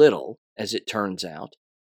very little, as it turns out,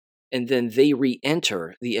 and then they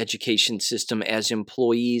re-enter the education system as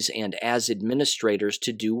employees and as administrators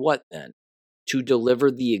to do what then? To deliver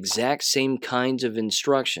the exact same kinds of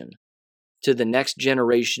instruction to the next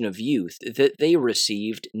generation of youth that they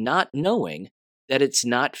received, not knowing that it's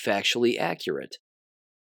not factually accurate.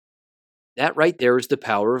 That right there is the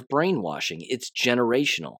power of brainwashing. It's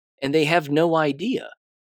generational, and they have no idea.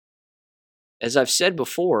 As I've said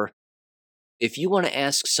before, if you want to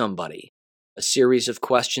ask somebody a series of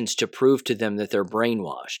questions to prove to them that they're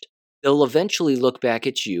brainwashed, they'll eventually look back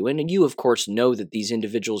at you, and you, of course, know that these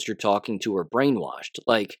individuals you're talking to are brainwashed,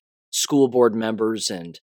 like school board members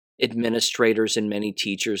and administrators and many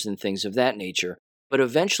teachers and things of that nature. But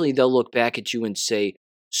eventually they'll look back at you and say,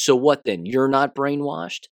 so what then? You're not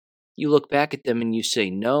brainwashed? You look back at them and you say,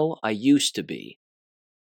 no, I used to be.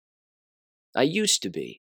 I used to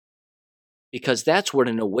be. Because that's what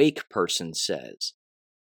an awake person says.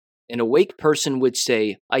 An awake person would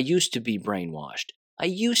say, I used to be brainwashed. I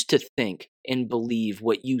used to think and believe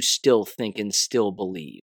what you still think and still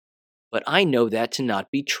believe. But I know that to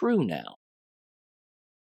not be true now.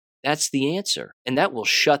 That's the answer, and that will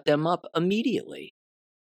shut them up immediately.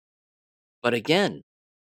 But again,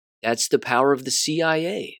 that's the power of the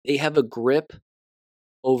CIA. They have a grip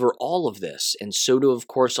over all of this, and so do, of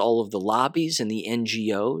course, all of the lobbies and the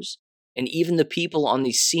NGOs, and even the people on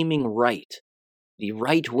the seeming right, the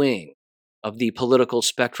right wing of the political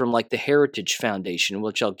spectrum, like the Heritage Foundation,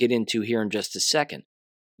 which I'll get into here in just a second.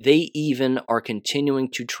 They even are continuing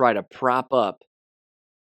to try to prop up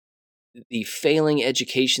the failing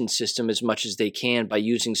education system as much as they can by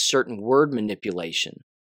using certain word manipulation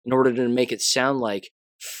in order to make it sound like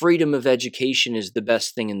freedom of education is the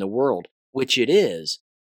best thing in the world, which it is,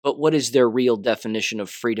 but what is their real definition of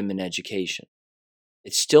freedom in education?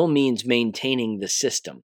 It still means maintaining the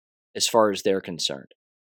system as far as they're concerned,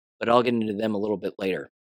 but I'll get into them a little bit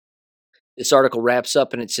later. This article wraps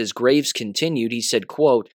up and it says, Graves continued, he said,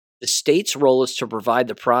 quote, the state's role is to provide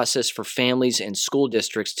the process for families and school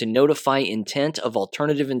districts to notify intent of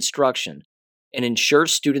alternative instruction and ensure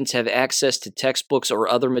students have access to textbooks or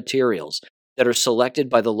other materials that are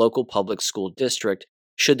selected by the local public school district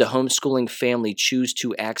should the homeschooling family choose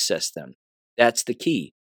to access them. That's the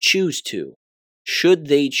key. Choose to. Should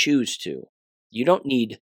they choose to. You don't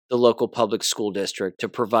need the local public school district to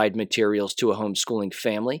provide materials to a homeschooling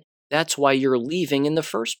family. That's why you're leaving in the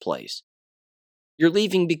first place. You're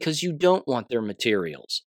leaving because you don't want their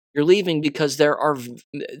materials. You're leaving because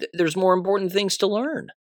there's more important things to learn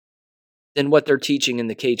than what they're teaching in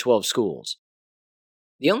the K-12 schools.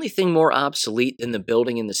 The only thing more obsolete than the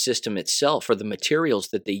building and the system itself are the materials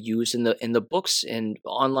that they use in the books and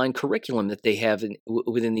online curriculum that they have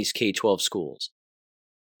within these K-12 schools.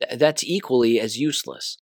 That's equally as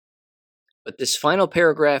useless. But this final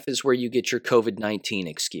paragraph is where you get your COVID-19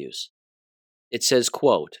 excuse. It says,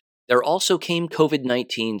 quote, there also came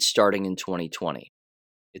COVID-19 starting in 2020.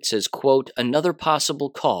 It says, quote, another possible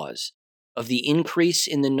cause of the increase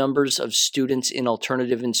in the numbers of students in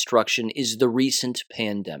alternative instruction is the recent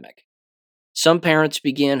pandemic. Some parents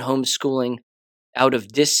began homeschooling out of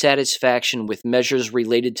dissatisfaction with measures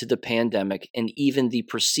related to the pandemic and even the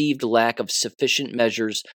perceived lack of sufficient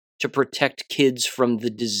measures to protect kids from the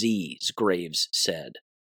disease, Graves said.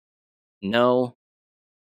 No,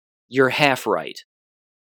 you're half right.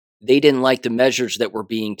 They didn't like the measures that were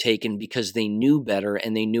being taken because they knew better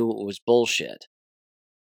and they knew it was bullshit.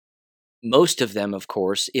 Most of them, of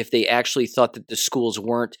course, if they actually thought that the schools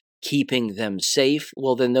weren't keeping them safe,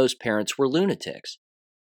 well, then those parents were lunatics.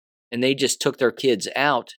 And they just took their kids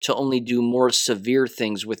out to only do more severe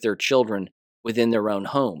things with their children within their own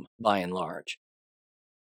home, by and large.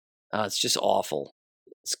 It's just awful.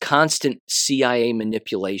 It's constant CIA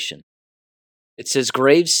manipulation. It says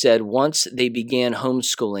Graves said once they began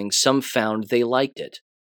homeschooling, some found they liked it.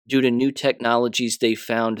 Due to new technologies, they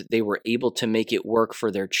found they were able to make it work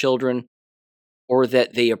for their children, or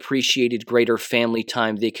that they appreciated greater family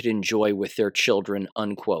time they could enjoy with their children,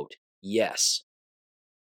 unquote. Yes.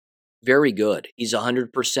 Very good. He's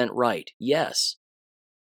 100% right. Yes.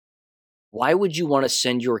 Why would you want to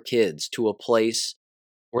send your kids to a place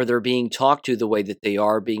where they're being talked to the way that they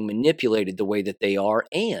are, being manipulated the way that they are,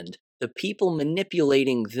 and the people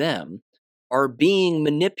manipulating them are being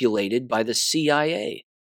manipulated by the CIA?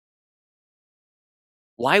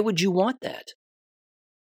 Why would you want that?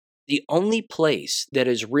 The only place that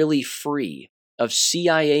is really free of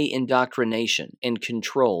CIA indoctrination and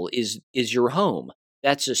control is your home.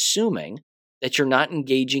 That's assuming that you're not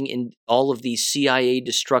engaging in all of these CIA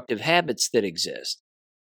destructive habits that exist.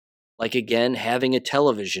 Like, again, having a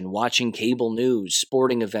television, watching cable news,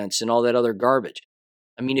 sporting events, and all that other garbage.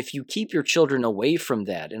 I mean, if you keep your children away from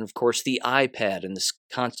that, and of course the iPad and this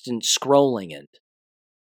constant scrolling, and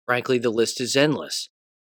frankly, the list is endless.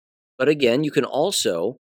 But again, you can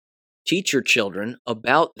also teach your children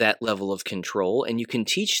about that level of control, and you can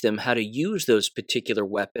teach them how to use those particular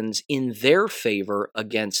weapons in their favor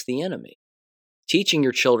against the enemy. Teaching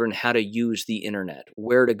your children how to use the internet,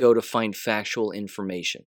 where to go to find factual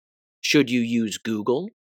information. Should you use Google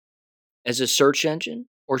as a search engine,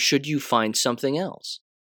 or should you find something else?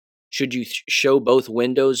 Should you show both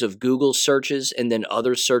windows of Google searches and then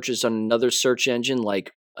other searches on another search engine,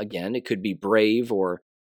 like, again, it could be Brave or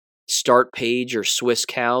Start Page or Swiss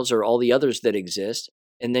Cows or all the others that exist,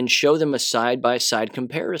 and then show them a side-by-side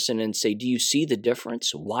comparison and say, do you see the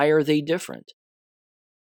difference? Why are they different?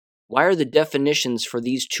 Why are the definitions for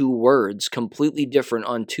these two words completely different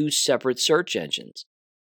on two separate search engines?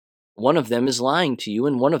 One of them is lying to you,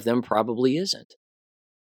 and one of them probably isn't.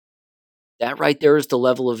 That right there is the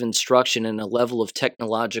level of instruction and a level of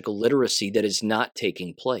technological literacy that is not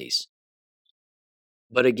taking place.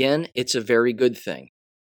 But again, it's a very good thing.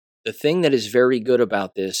 The thing that is very good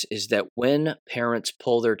about this is that when parents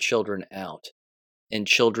pull their children out and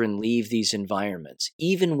children leave these environments,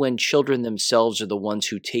 even when children themselves are the ones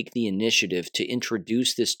who take the initiative to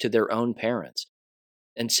introduce this to their own parents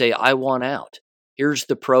and say, I want out. Here's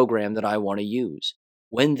the program that I want to use.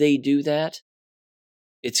 When they do that,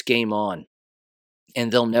 it's game on.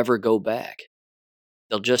 And they'll never go back.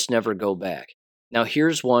 They'll just never go back. Now,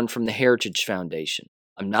 here's one from the Heritage Foundation.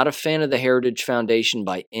 I'm not a fan of the Heritage Foundation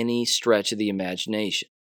by any stretch of the imagination.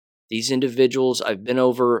 These individuals, I've been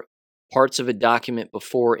over parts of a document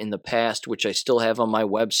before in the past, which I still have on my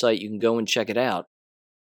website. You can go and check it out.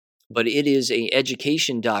 But it is an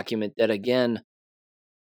education document that, again,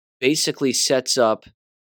 basically sets up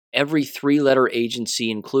every three-letter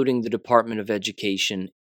agency, including the Department of Education,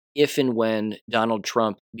 if and when Donald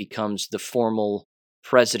Trump becomes the formal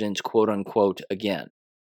president, quote-unquote, again.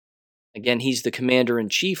 Again, he's the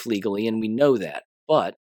commander-in-chief legally, and we know that.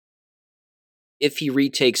 But if he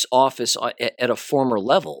retakes office at a former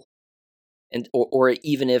level, or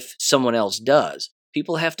even if someone else does,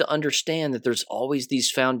 people have to understand that there's always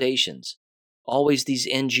these foundations, always these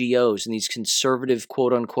NGOs and these conservative,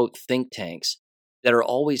 quote-unquote, think tanks that are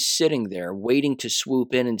always sitting there waiting to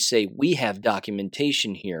swoop in and say, we have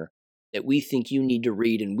documentation here that we think you need to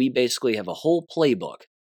read, and we basically have a whole playbook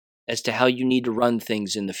as to how you need to run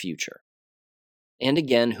things in the future. And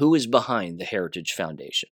again, who is behind the Heritage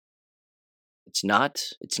Foundation? It's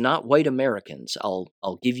not white Americans. I'll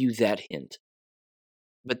give you that hint.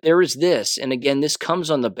 But there is this, and again, this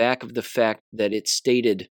comes on the back of the fact that it's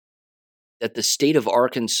stated that the state of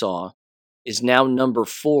Arkansas is now number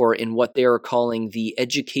 4 in what they are calling the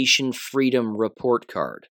Education Freedom Report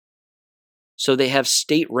Card. So they have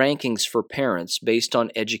state rankings for parents based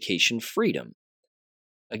on education freedom.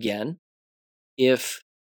 Again, if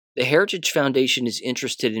the Heritage Foundation is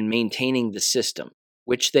interested in maintaining the system,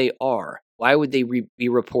 which they are, why would they be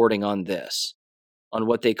reporting on this, on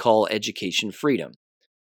what they call education freedom?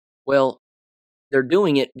 Well, they're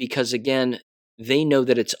doing it because, again, they know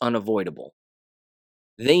that it's unavoidable.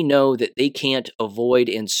 They know that they can't avoid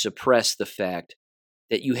and suppress the fact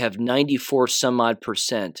that you have 94 some odd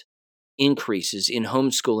percent increases in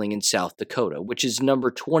homeschooling in South Dakota, which is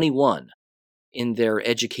number 21 in their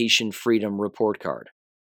education freedom report card.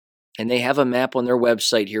 And they have a map on their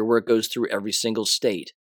website here where it goes through every single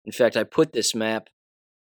state. In fact, I put this map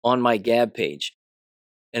on my Gab page.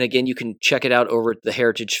 And again, you can check it out over at the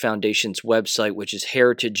Heritage Foundation's website, which is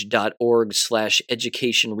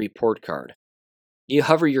heritage.org/education report card. You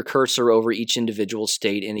hover your cursor over each individual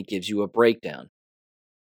state and it gives you a breakdown.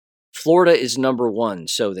 Florida is number 1,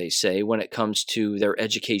 so they say, when it comes to their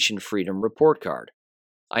education freedom report card.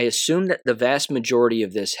 I assume that the vast majority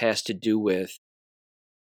of this has to do with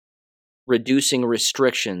reducing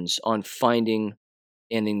restrictions on finding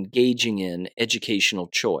and engaging in educational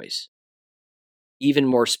choice, even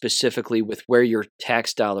more specifically with where your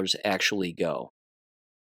tax dollars actually go.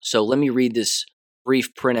 So let me read this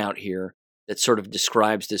brief printout here that sort of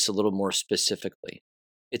describes this a little more specifically.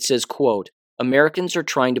 It says, quote, Americans are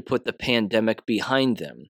trying to put the pandemic behind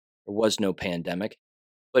them. There was no pandemic.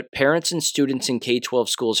 But parents and students in K-12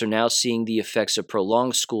 schools are now seeing the effects of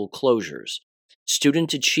prolonged school closures.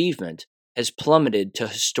 Student achievement has plummeted to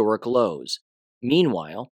historic lows.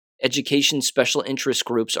 Meanwhile, education special interest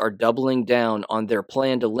groups are doubling down on their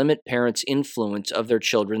plan to limit parents' influence of their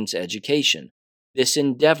children's education. This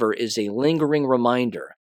endeavor is a lingering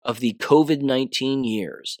reminder of the COVID-19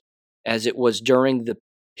 years, as it was during the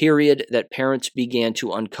period that parents began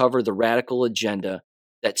to uncover the radical agenda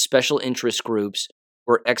that special interest groups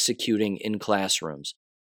were executing in classrooms.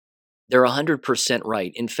 They're 100%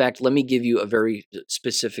 right. In fact, let me give you a very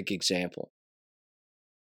specific example.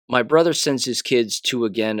 My brother sends his kids to,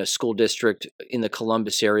 again, a school district in the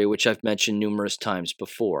Columbus area, which I've mentioned numerous times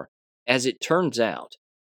before. As it turns out,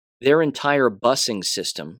 their entire busing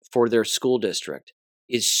system for their school district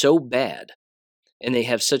is so bad, and they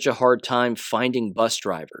have such a hard time finding bus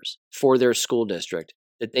drivers for their school district,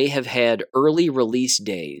 that they have had early release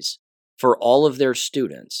days for all of their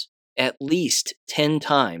students at least 10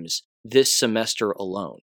 times this semester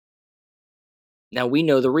alone. Now, we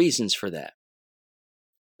know the reasons for that.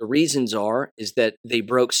 The reasons is that they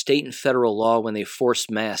broke state and federal law when they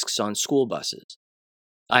forced masks on school buses.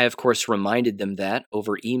 I, of course, reminded them that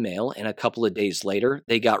over email, and a couple of days later,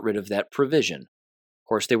 they got rid of that provision. Of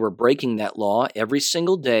course, they were breaking that law every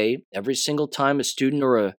single day, every single time a student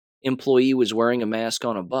or an employee was wearing a mask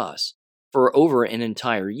on a bus for over an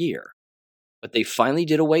entire year. But they finally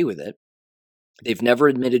did away with it. They've never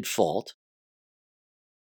admitted fault.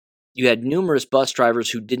 You had numerous bus drivers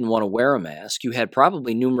who didn't want to wear a mask. You had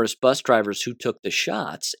probably numerous bus drivers who took the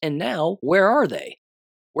shots. And now, where are they?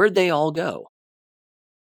 Where'd they all go?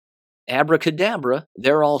 Abracadabra,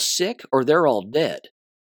 they're all sick or they're all dead.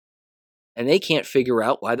 And they can't figure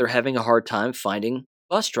out why they're having a hard time finding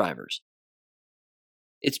bus drivers.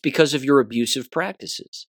 It's because of your abusive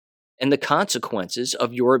practices and the consequences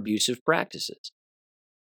of your abusive practices.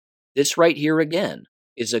 This right here again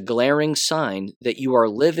is a glaring sign that you are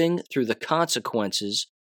living through the consequences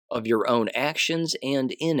of your own actions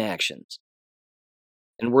and inactions.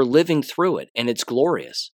 And we're living through it, and it's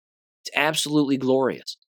glorious. It's absolutely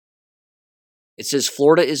glorious. It says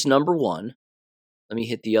Florida is number 1. Let me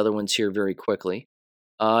hit the other ones here very quickly.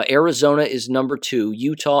 Arizona is number 2.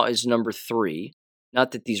 Utah is number 3.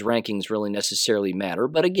 Not that these rankings really necessarily matter,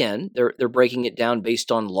 but again, they're breaking it down based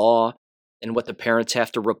on law and what the parents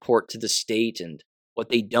have to report to the state and what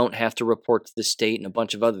they don't have to report to the state and a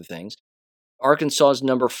bunch of other things. Arkansas is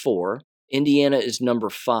number 4. Indiana is number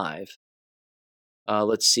 5.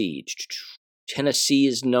 Let's see. Mississippi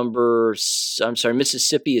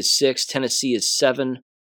is 6. Tennessee is 7.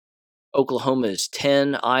 Oklahoma is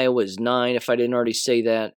 10. Iowa is 9, if I didn't already say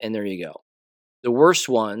that. And there you go. The worst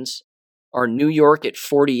ones are New York at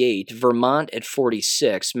 48, Vermont at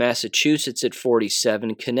 46, Massachusetts at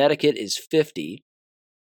 47, Connecticut is 50,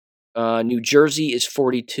 New Jersey is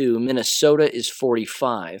 42, Minnesota is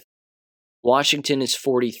 45, Washington is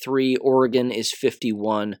 43, Oregon is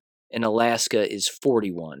 51, and Alaska is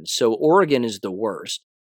 41. So Oregon is the worst.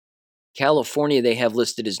 California they have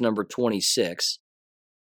listed as number 26.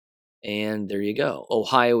 And there you go.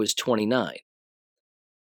 Ohio is 29.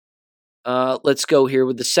 Let's go here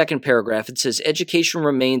with the second paragraph. It says, education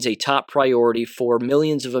remains a top priority for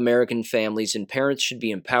millions of American families, and parents should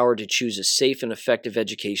be empowered to choose a safe and effective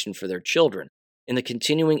education for their children. In the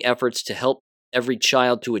continuing efforts to help every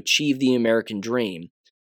child to achieve the American dream,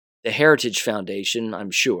 the Heritage Foundation,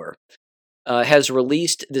 I'm sure, has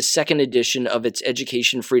released the second edition of its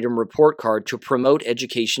Education Freedom Report Card to promote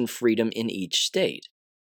education freedom in each state.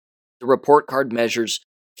 The report card measures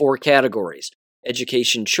 4 categories: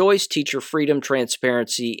 education choice, teacher freedom,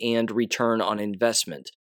 transparency, and return on investment.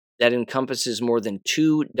 That encompasses more than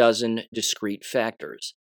 24 discrete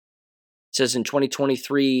factors. It says in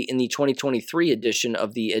the 2023 edition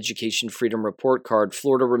of the Education Freedom Report Card,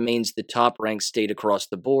 Florida remains the top-ranked state across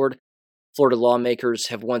the board. Florida lawmakers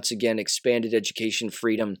have once again expanded education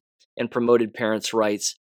freedom and promoted parents'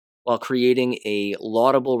 rights while creating a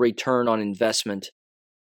laudable return on investment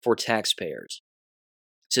for taxpayers.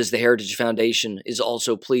 It says the Heritage Foundation is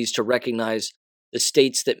also pleased to recognize the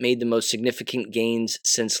states that made the most significant gains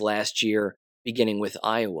since last year, beginning with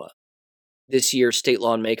Iowa. This year, state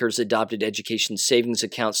lawmakers adopted education savings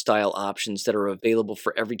account style options that are available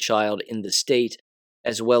for every child in the state,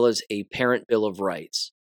 as well as a parent bill of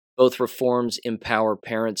rights. Both reforms empower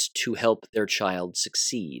parents to help their child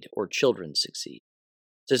succeed, or children succeed.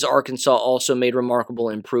 It says Arkansas also made remarkable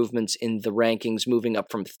improvements in the rankings, moving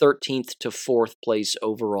up from 13th to 4th place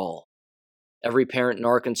overall. Every parent in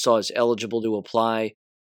Arkansas is eligible to apply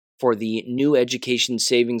for the new education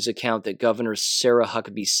savings account that Governor Sarah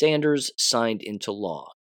Huckabee Sanders signed into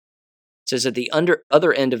law. It says at the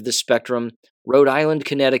other end of the spectrum, Rhode Island,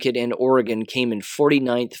 Connecticut, and Oregon came in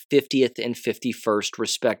 49th, 50th, and 51st,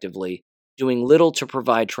 respectively, doing little to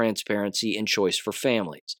provide transparency and choice for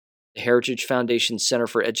families. The Heritage Foundation Center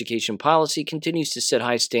for Education Policy continues to set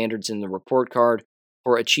high standards in the report card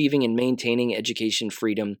for achieving and maintaining education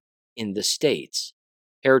freedom in the states.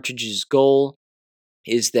 Heritage's goal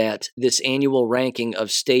is that this annual ranking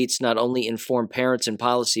of states not only inform parents and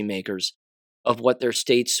policymakers of what their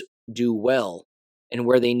states do well and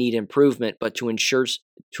where they need improvement, but to ensure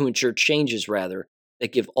changes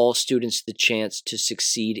that give all students the chance to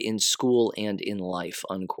succeed in school and in life,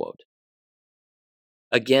 unquote.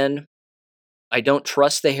 Again, I don't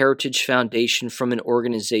trust the Heritage Foundation from an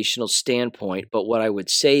organizational standpoint, but what I would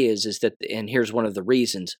say is that, and here's one of the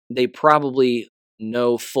reasons, they probably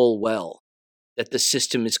know full well that the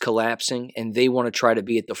system is collapsing, and they want to try to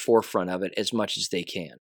be at the forefront of it as much as they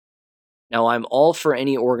can. Now, I'm all for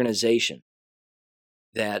any organization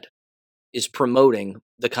that is promoting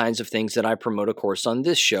the kinds of things that I promote, of course, on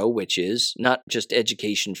this show, which is not just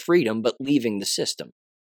education freedom, but leaving the system.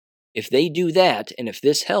 If they do that, and if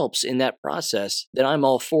this helps in that process, then I'm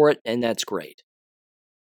all for it, and that's great.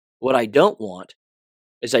 What I don't want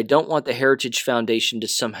is I don't want the Heritage Foundation to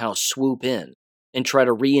somehow swoop in and try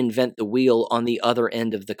to reinvent the wheel on the other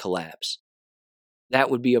end of the collapse. That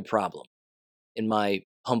would be a problem, in my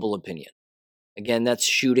humble opinion. Again, that's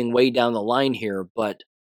shooting way down the line here, but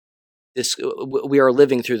we are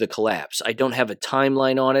living through the collapse. I don't have a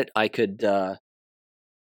timeline on it. I could, I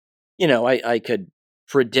could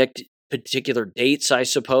predict particular dates, I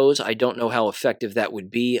suppose. I don't know how effective that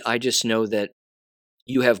would be. I just know that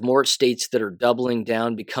you have more states that are doubling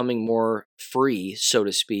down, becoming more free, so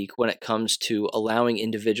to speak, when it comes to allowing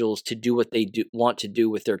individuals to do what they want to do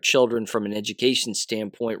with their children from an education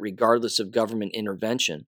standpoint, regardless of government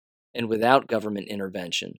intervention and without government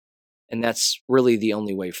intervention. And that's really the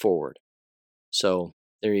only way forward. So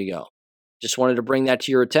there you go. Just wanted to bring that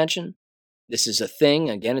to your attention. This is a thing.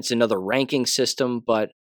 Again, it's another ranking system,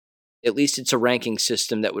 but at least it's a ranking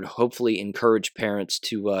system that would hopefully encourage parents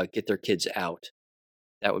to get their kids out.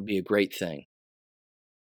 That would be a great thing.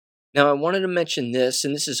 Now, I wanted to mention this,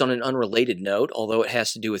 and this is on an unrelated note, although it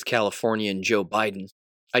has to do with California and Joe Biden.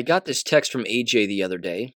 I got this text from AJ the other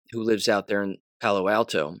day, who lives out there in Palo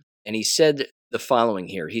Alto, and he said the following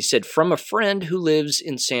here. He said, from a friend who lives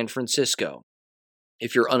in San Francisco.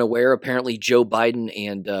 If you're unaware, apparently Joe Biden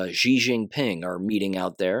and Xi Jinping are meeting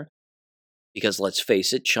out there, because let's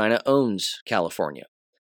face it, China owns California.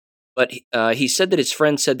 But he said that his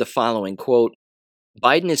friend said the following, quote,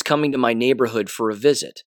 Biden is coming to my neighborhood for a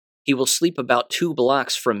visit. He will sleep about 2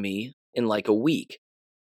 blocks from me in like a week.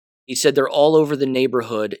 He said they're all over the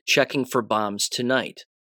neighborhood checking for bombs tonight.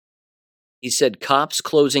 He said cops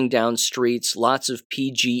closing down streets, lots of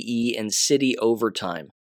PGE and city overtime,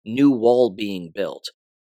 new wall being built.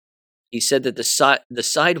 He said that the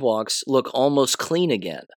sidewalks look almost clean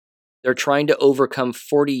again. They're trying to overcome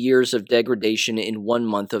 40 years of degradation in 1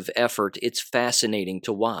 month of effort. It's fascinating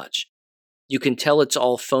to watch. You can tell it's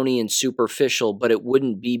all phony and superficial, but it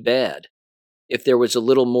wouldn't be bad if there was a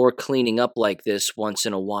little more cleaning up like this once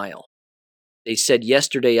in a while. They said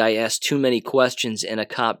yesterday I asked too many questions and a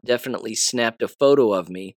cop definitely snapped a photo of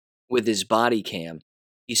me with his body cam.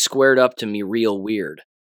 He squared up to me real weird.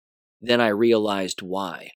 Then I realized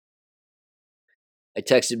why. I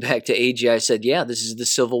texted back to AJ, I said, yeah, this is the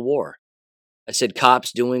Civil War. I said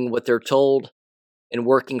cops doing what they're told and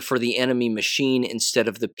working for the enemy machine instead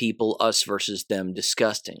of the people, us versus them.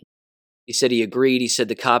 Disgusting. He said he agreed. He said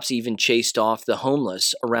the cops even chased off the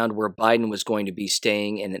homeless around where Biden was going to be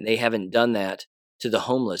staying, and they haven't done that to the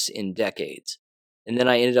homeless in decades. And then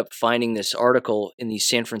I ended up finding this article in the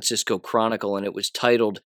San Francisco Chronicle, and it was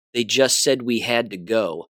titled, "They Just Said We Had to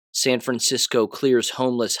Go. San Francisco Clears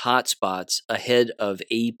Homeless Hotspots Ahead of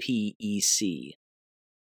APEC."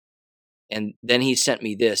 And then he sent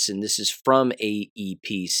me this, and this is from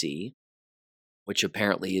AEPC, which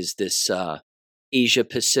apparently is this Asia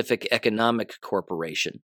Pacific Economic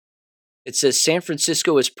Corporation. It says San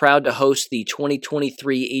Francisco is proud to host the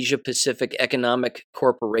 2023 Asia Pacific Economic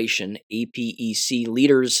Corporation APEC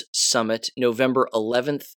Leaders Summit November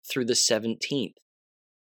 11th through the 17th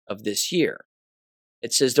of this year.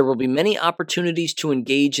 It says there will be many opportunities to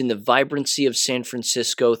engage in the vibrancy of San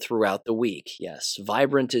Francisco throughout the week. Yes,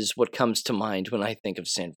 vibrant is what comes to mind when I think of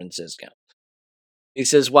San Francisco. He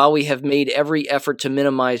says, while we have made every effort to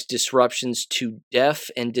minimize disruptions to deaf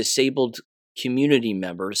and disabled community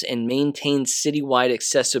members and maintain citywide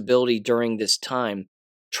accessibility during this time,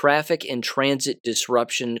 traffic and transit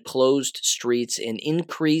disruption, closed streets, and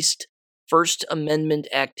increased First Amendment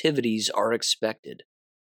activities are expected.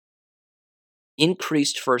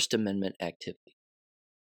 Increased First Amendment activity.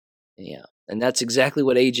 Yeah, and that's exactly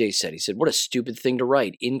what AJ said. He said, what a stupid thing to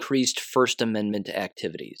write. Increased First Amendment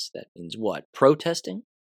activities. That means what? Protesting?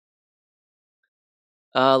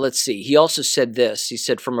 Let's see. He also said this. He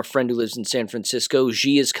said, from a friend who lives in San Francisco,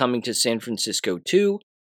 Xi is coming to San Francisco too.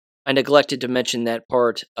 I neglected to mention that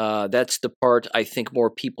part. That's the part I think more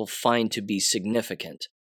people find to be significant.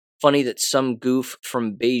 Funny that some goof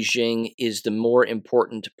from Beijing is the more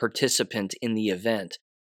important participant in the event.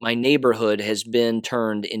 My neighborhood has been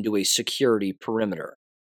turned into a security perimeter.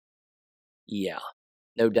 Yeah,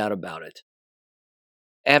 no doubt about it.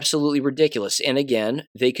 Absolutely ridiculous. And again,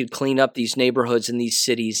 they could clean up these neighborhoods in these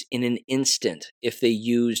cities in an instant if they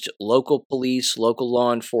used local police, local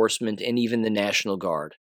law enforcement, and even the National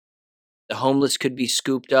Guard. The homeless could be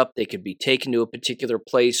scooped up. They could be taken to a particular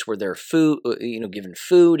place where they're given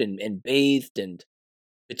food and bathed and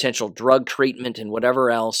potential drug treatment and whatever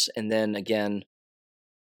else. And then again,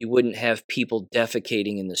 you wouldn't have people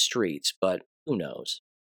defecating in the streets, but who knows?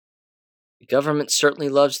 The government certainly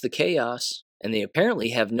loves the chaos, and they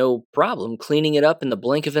apparently have no problem cleaning it up in the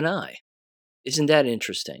blink of an eye. Isn't that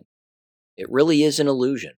interesting? It really is an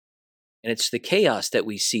illusion, and it's the chaos that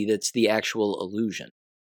we see that's the actual illusion.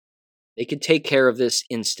 They could take care of this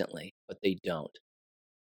instantly, but they don't.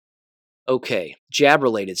 Okay,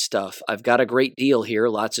 jab-related stuff. I've got a great deal here,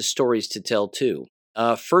 lots of stories to tell too.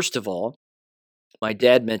 First of all, my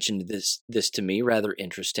dad mentioned this to me, rather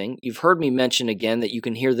interesting. You've heard me mention again that you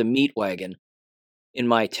can hear the meat wagon in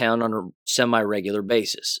my town on a semi-regular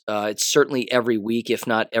basis. It's certainly every week, if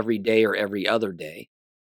not every day or every other day.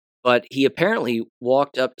 But he apparently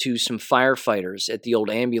walked up to some firefighters at the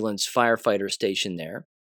old ambulance firefighter station there,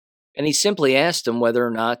 and he simply asked them whether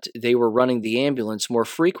or not they were running the ambulance more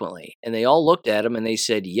frequently. And they all looked at him and they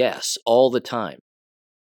said, yes, all the time.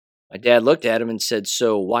 My dad looked at him and said,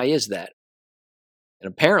 so why is that? And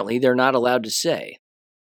apparently they're not allowed to say.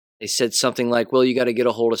 They said something like, well, you got to get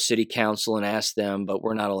a hold of city council and ask them, but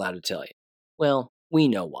we're not allowed to tell you. Well, we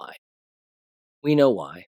know why. We know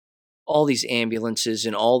why. All these ambulances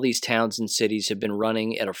in all these towns and cities have been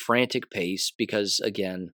running at a frantic pace because,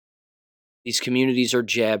 again, these communities are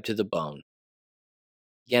jabbed to the bone.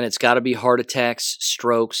 Again, it's got to be heart attacks,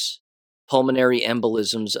 strokes, pulmonary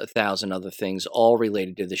embolisms, 1,000 other things, all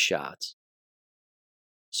related to the shots.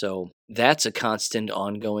 So that's a constant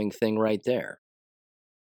ongoing thing right there.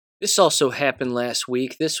 This also happened last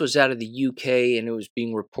week. This was out of the UK and it was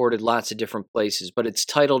being reported lots of different places, but it's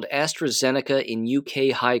titled AstraZeneca in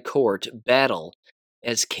UK High Court Battle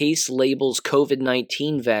as Case Labels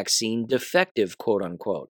COVID-19 Vaccine Defective, quote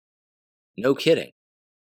unquote. No kidding.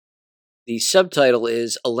 The subtitle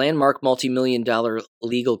is, a landmark multi-million-dollar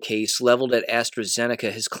legal case leveled at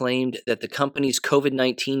AstraZeneca has claimed that the company's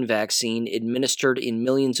COVID-19 vaccine administered in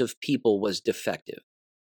millions of people was defective.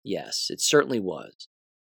 Yes, it certainly was.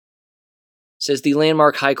 It says the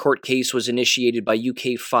landmark High Court case was initiated by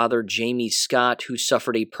UK father Jamie Scott, who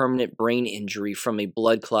suffered a permanent brain injury from a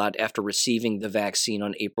blood clot after receiving the vaccine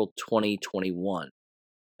on April 2021.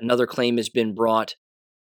 Another claim has been brought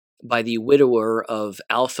by the widower of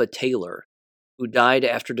Alpha Taylor, who died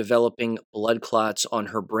after developing blood clots on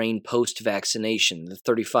her brain post-vaccination. The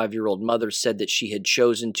 35-year-old mother said that she had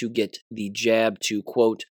chosen to get the jab to,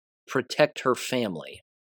 quote, protect her family.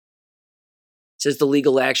 It says the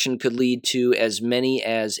legal action could lead to as many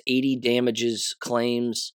as 80 damages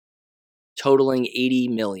claims totaling 80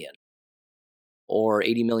 million, or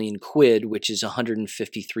 80 million quid, which is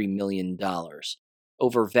 $153 million,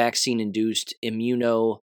 over vaccine-induced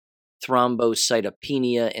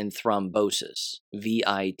immunothrombocytopenia and thrombosis,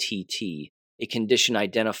 VITT, a condition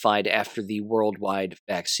identified after the worldwide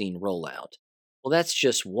vaccine rollout. Well, that's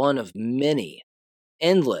just one of many,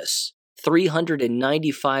 endless,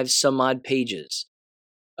 395 some odd pages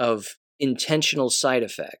of intentional side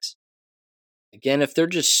effects. Again, if they're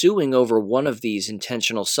just suing over one of these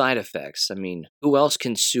intentional side effects, I mean, who else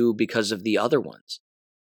can sue because of the other ones?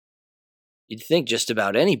 You'd think just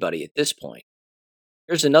about anybody at this point.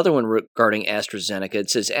 Here's another one regarding AstraZeneca. It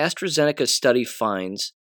says AstraZeneca study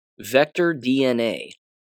finds vector DNA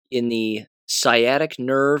in the sciatic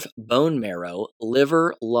nerve, bone marrow,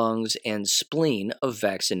 liver, lungs, and spleen of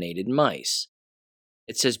vaccinated mice.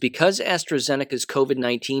 It says because AstraZeneca's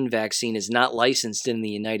COVID-19 vaccine is not licensed in the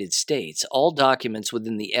United States, all documents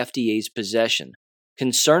within the FDA's possession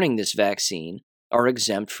concerning this vaccine are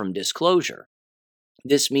exempt from disclosure.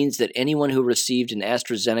 This means that anyone who received an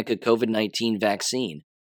AstraZeneca COVID-19 vaccine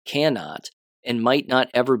cannot and might not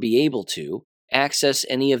ever be able to access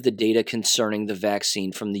any of the data concerning the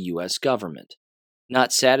vaccine from the U.S. government.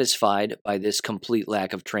 Not satisfied by this complete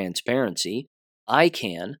lack of transparency,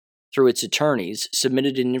 ICANN, through its attorneys,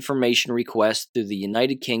 submitted an information request through the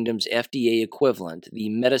United Kingdom's FDA equivalent, the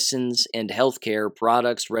Medicines and Healthcare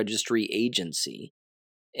Products Registry Agency,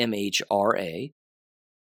 MHRA,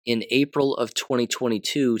 in April of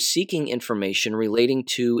 2022, seeking information relating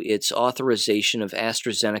to its authorization of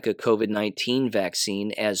AstraZeneca COVID-19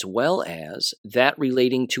 vaccine as well as that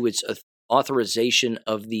relating to its authorization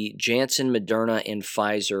of the Janssen, Moderna, and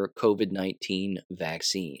Pfizer COVID-19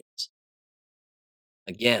 vaccines.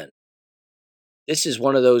 Again, this is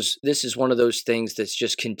one of those things that's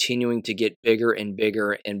just continuing to get bigger and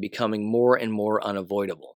bigger and becoming more and more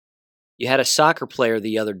unavoidable. You had a soccer player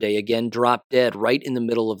the other day, again, drop dead right in the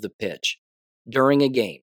middle of the pitch during a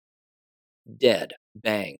game. Dead.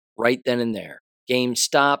 Bang. Right then and there. Game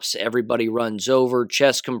stops, everybody runs over,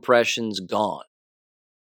 chest compressions, gone.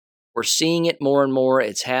 We're seeing it more and more.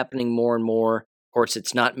 It's happening more and more. Of course,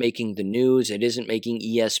 it's not making the news. It isn't making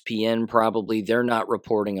ESPN probably. They're not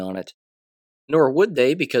reporting on it. Nor would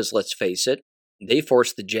they, because let's face it, they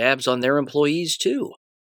forced the jabs on their employees too.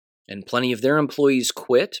 And plenty of their employees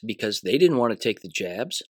quit because they didn't want to take the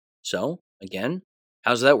jabs. So, again,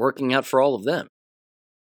 how's that working out for all of them?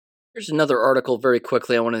 Here's another article very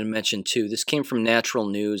quickly I wanted to mention too. This came from Natural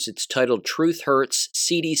News. It's titled, Truth Hurts,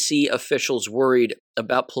 CDC Officials Worried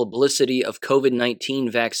About Publicity of COVID-19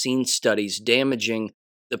 Vaccine Studies Damaging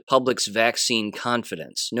the Public's Vaccine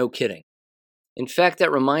Confidence. No kidding. In fact, that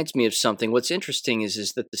reminds me of something. What's interesting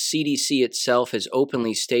is that the CDC itself has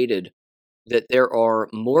openly stated that there are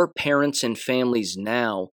more parents and families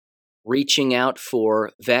now reaching out for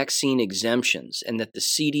vaccine exemptions, and that the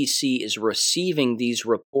CDC is receiving these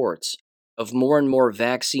reports of more and more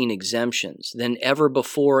vaccine exemptions than ever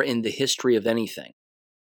before in the history of anything.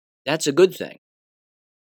 That's a good thing.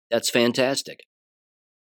 That's fantastic.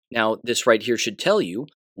 Now, this right here should tell you,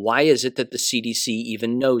 why is it that the CDC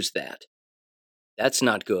even knows that? That's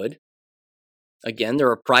not good. Again,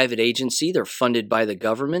 they're a private agency. They're funded by the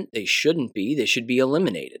government. They shouldn't be. They should be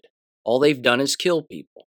eliminated. All they've done is kill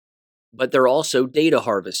people. But they're also data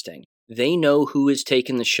harvesting. They know who has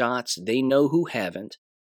taken the shots. They know who haven't.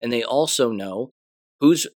 And they also know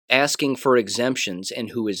who's asking for exemptions and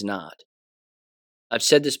who is not. I've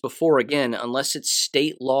said this before, again, unless it's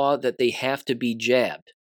state law that they have to be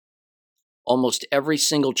jabbed, almost every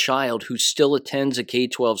single child who still attends a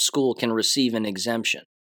K-12 school can receive an exemption.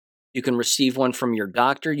 You can receive one from your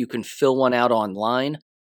doctor. You can fill one out online.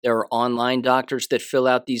 There are online doctors that fill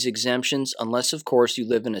out these exemptions, unless, of course, you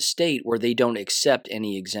live in a state where they don't accept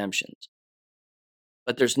any exemptions.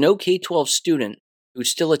 But there's no K-12 student who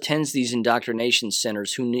still attends these indoctrination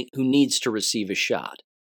centers who needs to receive a shot.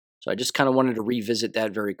 So I just kind of wanted to revisit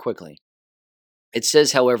that very quickly. It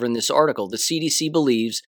says, however, in this article, the CDC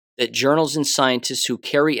believes that journals and scientists who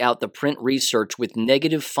carry out the print research with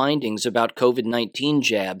negative findings about COVID-19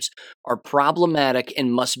 jabs are problematic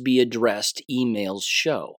and must be addressed, emails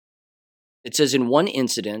show. It says in one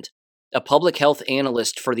incident, a public health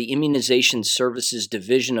analyst for the Immunization Services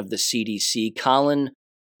Division of the CDC, Colin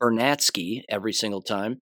Bernatsky, every single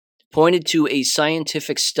time, pointed to a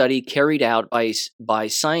scientific study carried out by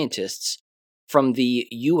scientists from the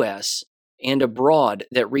U.S. and abroad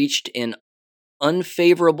that reached an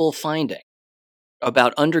unfavorable finding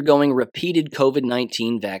about undergoing repeated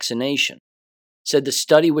COVID-19 vaccination. Said the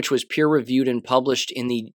study, which was peer-reviewed and published in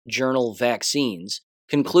the journal Vaccines,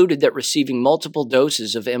 concluded that receiving multiple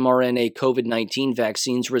doses of mRNA COVID-19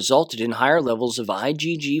 vaccines resulted in higher levels of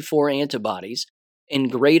IgG4 antibodies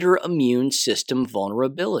and greater immune system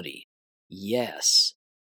vulnerability. Yes.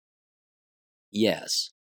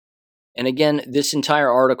 And again, this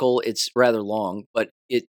entire article, it's rather long, but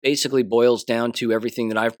it basically boils down to everything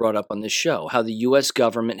that I've brought up on this show, how the U.S.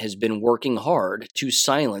 government has been working hard to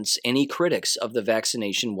silence any critics of the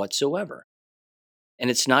vaccination whatsoever. And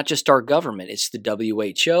it's not just our government, it's the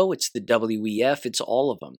WHO, it's the WEF, it's all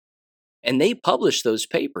of them. And they publish those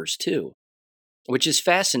papers too, which is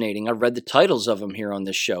fascinating. I've read the titles of them here on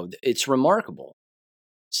this show. It's remarkable.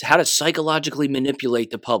 It's how to psychologically manipulate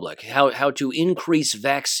the public, how to increase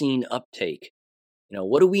vaccine uptake.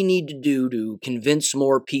 What do we need to do to convince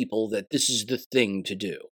more people that this is the thing to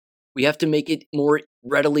do? We have to make it more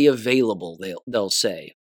readily available, they'll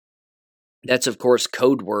say. That's, of course,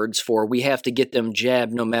 code words for we have to get them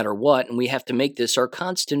jabbed no matter what, and we have to make this our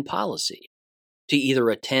constant policy. To either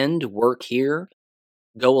attend, work here,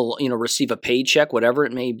 go, receive a paycheck, whatever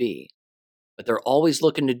it may be. But they're always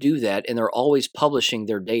looking to do that, and they're always publishing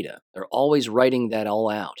their data. They're always writing that all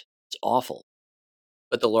out. It's awful.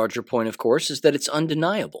 But the larger point, of course, is that it's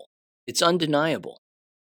undeniable. It's undeniable.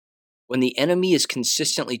 When the enemy is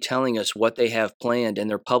consistently telling us what they have planned and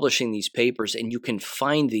they're publishing these papers, and you can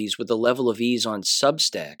find these with a level of ease on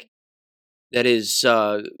Substack that is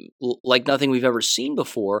like nothing we've ever seen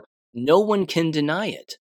before, no one can deny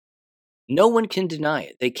it. No one can deny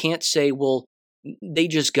it. They can't say, well, they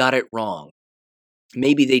just got it wrong.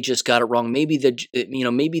 Maybe they just got it wrong. Maybe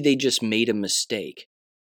they just made a mistake.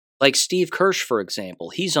 Like Steve Kirsch, for example,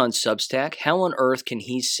 he's on Substack. How on earth can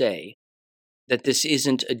he say that this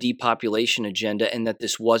isn't a depopulation agenda and that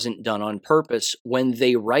this wasn't done on purpose when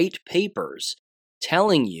they write papers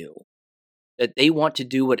telling you that they want to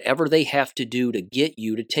do whatever they have to do to get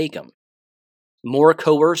you to take them? More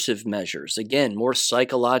coercive measures, again, more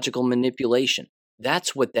psychological manipulation.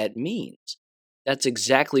 That's what that means. That's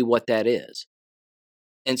exactly what that is.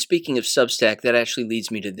 And speaking of Substack, that actually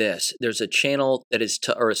leads me to this. There's a channel that is,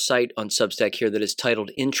 or a site on Substack here that is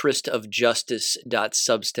titled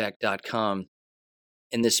interestofjustice.substack.com.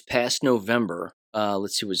 And this past November,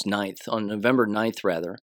 it was 9th, on November 9th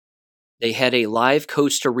rather, they had a live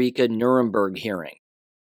Costa Rica Nuremberg hearing.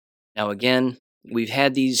 Now again, we've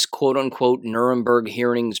had these quote-unquote Nuremberg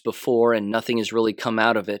hearings before, and nothing has really come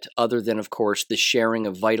out of it other than, of course, the sharing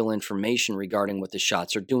of vital information regarding what the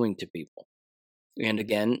shots are doing to people. And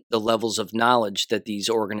again, the levels of knowledge that these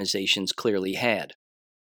organizations clearly had.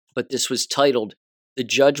 But this was titled, "The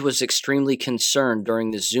Judge Was Extremely Concerned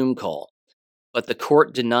During the Zoom Call, but the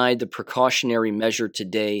court denied the precautionary measure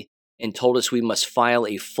today and told us we must file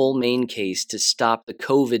a full main case to stop the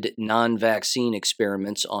COVID non-vaccine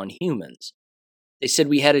experiments on humans. They said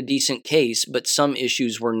we had a decent case, but some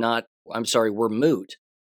issues were moot,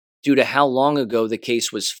 due to how long ago the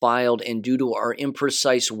case was filed and due to our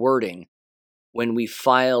imprecise wording when we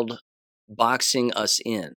filed boxing us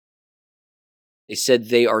in. They said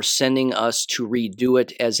they are sending us to redo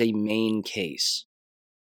it as a main case.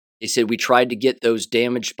 They said we tried to get those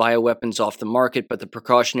damaged bioweapons off the market, but the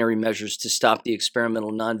precautionary measures to stop the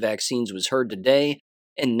experimental non-vaccines was heard today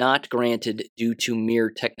and not granted due to mere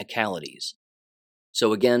technicalities."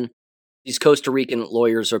 So again, these Costa Rican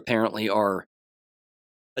lawyers apparently are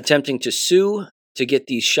attempting to sue to get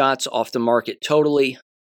these shots off the market totally.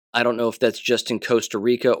 I don't know if that's just in Costa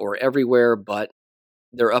Rica or everywhere, but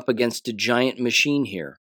they're up against a giant machine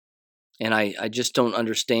here. And I just don't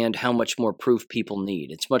understand how much more proof people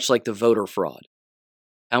need. It's much like the voter fraud.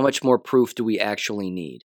 How much more proof do we actually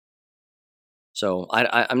need? So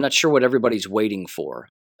I'm not sure what everybody's waiting for.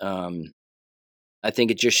 I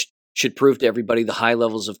think it just should prove to everybody the high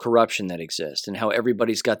levels of corruption that exist and how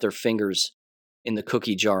everybody's got their fingers in the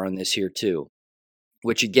cookie jar on this here too.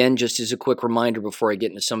 Which again, just as a quick reminder before I get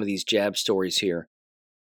into some of these jab stories here.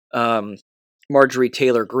 Marjorie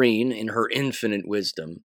Taylor Greene, in her infinite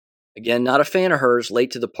wisdom, again, not a fan of hers, late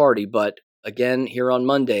to the party, but again, here on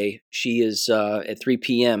Monday, she is at 3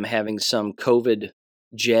 p.m. having some COVID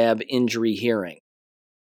jab injury hearing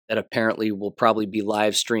that apparently will probably be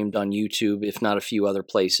live streamed on YouTube, if not a few other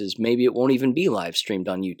places. Maybe it won't even be live streamed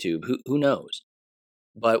on YouTube. Who knows?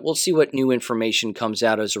 But we'll see what new information comes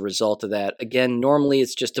out as a result of that. Again, normally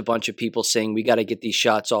it's just a bunch of people saying we got to get these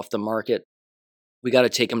shots off the market. We got to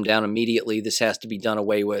take them down immediately. This has to be done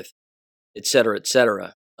away with, et cetera, et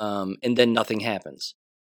cetera. And then nothing happens.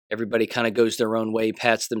 Everybody kind of goes their own way,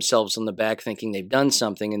 pats themselves on the back thinking they've done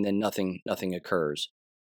something, and then nothing occurs.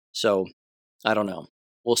 So I don't know.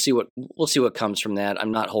 We'll see what comes from that.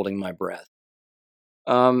 I'm not holding my breath.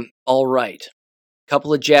 All right.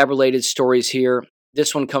 Couple of jab-related stories here.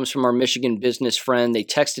 This one comes from our Michigan business friend. They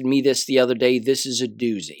texted me this the other day. This is a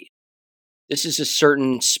doozy. This is a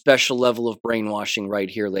certain special level of brainwashing right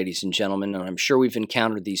here, ladies and gentlemen, and I'm sure we've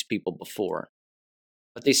encountered these people before.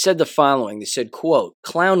 But they said the following. They said, quote,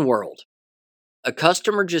 "Clown world. A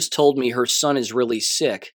customer just told me her son is really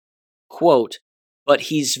sick, quote, but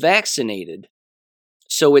he's vaccinated,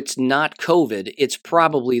 so it's not COVID, it's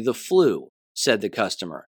probably the flu," said the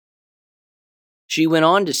customer. She went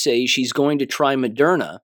on to say she's going to try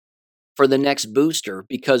Moderna for the next booster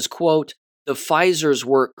because, quote, "the Pfizers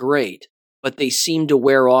work great, but they seem to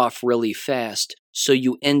wear off really fast, so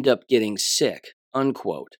you end up getting sick,"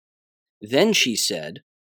 unquote. Then she said,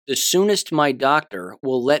 "The soonest my doctor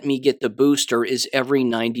will let me get the booster is every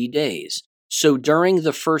 90 days. So during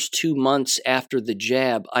the first 2 months after the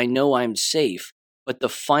jab, I know I'm safe, but the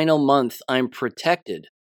final month I'm protected.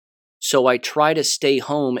 So I try to stay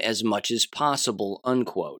home as much as possible,"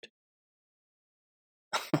 unquote.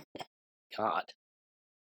 God.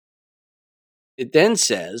 It then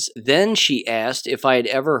says, then she asked if I had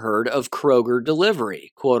ever heard of Kroger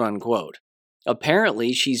delivery, quote unquote.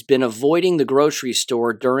 Apparently, she's been avoiding the grocery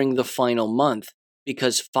store during the final month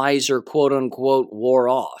because Pfizer, quote unquote, wore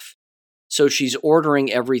off. So she's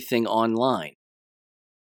ordering everything online.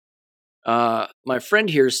 My friend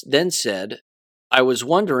here then said, I was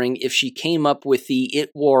wondering if she came up with the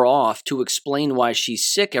 "it wore off" to explain why she's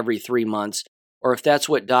sick every 3 months, or if that's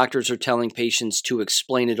what doctors are telling patients to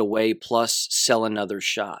explain it away plus sell another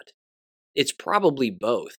shot. It's probably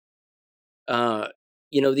both.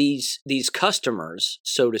 These customers,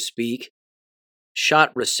 so to speak,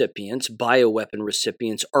 shot recipients, bioweapon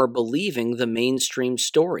recipients, are believing the mainstream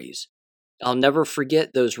stories. I'll never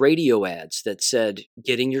forget those radio ads that said,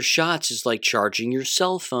 getting your shots is like charging your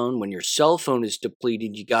cell phone. When your cell phone is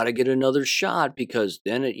depleted, you got to get another shot because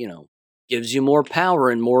then it, gives you more power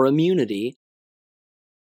and more immunity.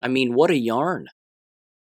 I mean, what a yarn.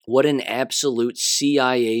 What an absolute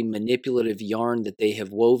CIA manipulative yarn that they have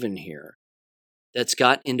woven here. That's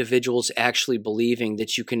got individuals actually believing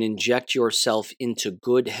that you can inject yourself into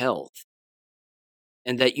good health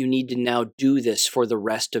and that you need to now do this for the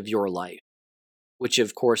rest of your life, which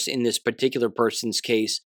of course in this particular person's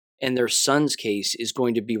case and their son's case is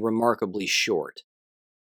going to be remarkably short.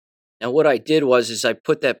 Now what I did is I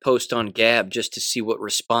put that post on Gab just to see what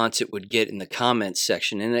response it would get in the comments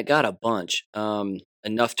section, and it got a bunch,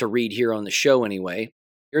 enough to read here on the show anyway.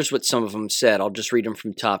 Here's what some of them said. I'll just read them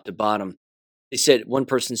from top to bottom. They said, one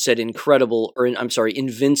person said invincible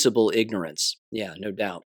ignorance. Yeah, no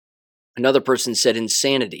doubt. Another person said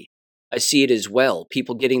insanity. I see it as well.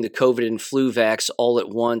 People getting the COVID and flu vax all at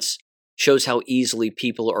once shows how easily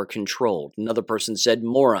people are controlled. Another person said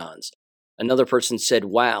morons. Another person said,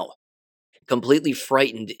 wow, completely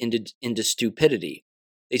frightened into stupidity.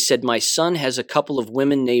 They said, my son has a couple of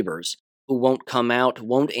women neighbors who won't come out,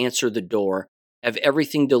 won't answer the door, have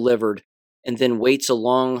everything delivered, and then waits a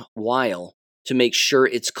long while to make sure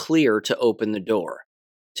it's clear to open the door.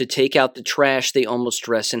 To take out the trash, they almost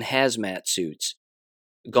dress in hazmat suits.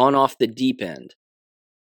 Gone off the deep end.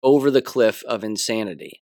 Over the cliff of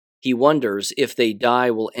insanity. He wonders if they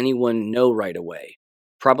die, will anyone know right away?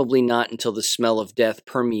 Probably not until the smell of death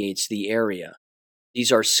permeates the area.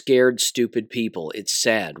 These are scared, stupid people. It's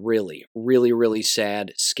sad, really. Really, really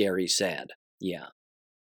sad, scary sad. Yeah.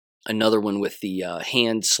 Another one with the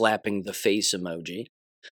hand slapping the face emoji.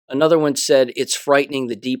 Another one said, it's frightening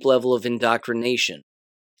the deep level of indoctrination,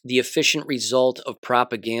 the efficient result of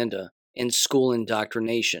propaganda and school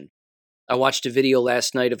indoctrination. I watched a video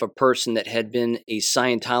last night of a person that had been a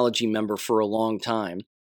Scientology member for a long time,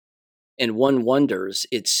 and one wonders,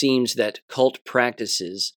 it seems that cult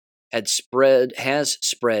practices has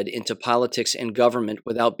spread into politics and government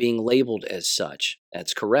without being labeled as such.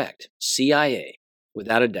 That's correct. CIA,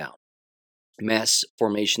 without a doubt. Mass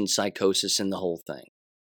formation psychosis and the whole thing.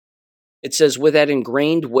 It says, with that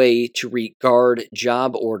ingrained way to regard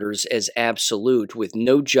job orders as absolute with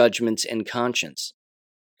no judgments and conscience.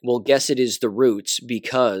 Well, guess it is the roots,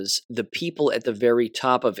 because the people at the very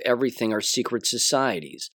top of everything are secret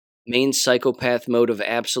societies, main psychopath mode of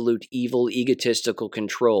absolute evil, egotistical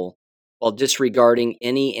control, while disregarding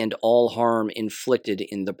any and all harm inflicted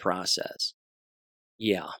in the process.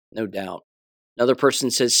 Yeah, no doubt. Another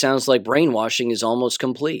person says, sounds like brainwashing is almost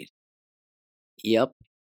complete. Yep.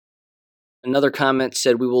 Another comment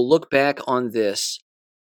said, we will look back on this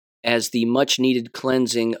as the much-needed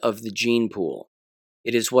cleansing of the gene pool.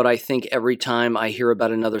 It is what I think every time I hear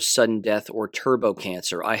about another sudden death or turbo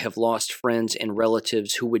cancer. I have lost friends and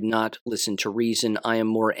relatives who would not listen to reason. I am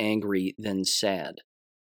more angry than sad.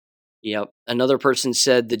 Yep. Another person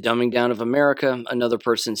said the dumbing down of America. Another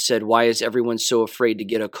person said, why is everyone so afraid to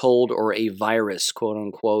get a cold or a virus, quote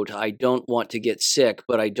unquote? I don't want to get sick,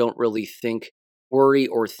 but I don't really worry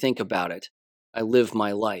or think about it. I live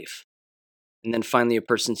my life. And then finally a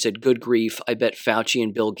person said, good grief, I bet Fauci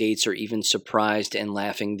and Bill Gates are even surprised and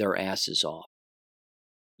laughing their asses off.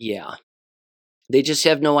 Yeah. They just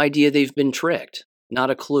have no idea they've been tricked. Not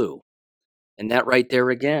a clue. And that right there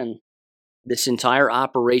again, this entire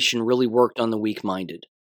operation really worked on the weak-minded.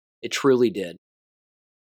 It truly did.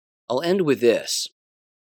 I'll end with this.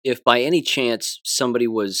 If by any chance somebody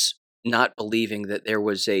was not believing that there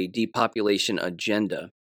was a depopulation agenda,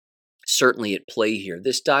 certainly at play here,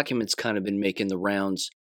 this document's kind of been making the rounds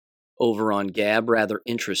over on Gab, rather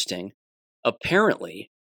interesting. Apparently,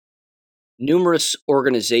 numerous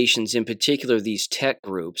organizations, in particular these tech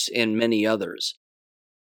groups and many others,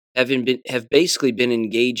 have basically been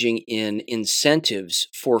engaging in incentives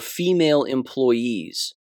for female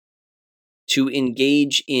employees to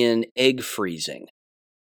engage in egg freezing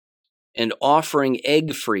and offering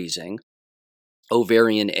egg freezing,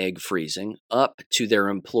 ovarian egg freezing, up to their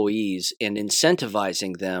employees and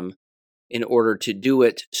incentivizing them in order to do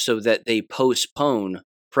it so that they postpone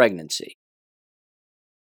pregnancy.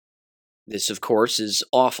 This, of course, is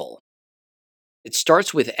awful. It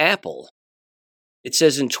starts with Apple. It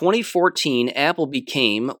says in 2014, Apple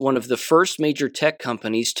became one of the first major tech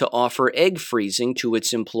companies to offer egg freezing to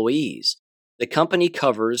its employees. The company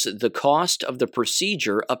covers the cost of the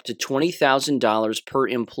procedure up to $20,000 per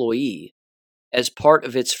employee as part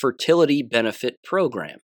of its fertility benefit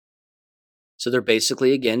program. So they're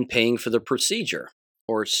basically, again, paying for the procedure,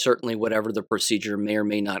 or certainly whatever the procedure may or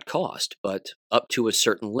may not cost, but up to a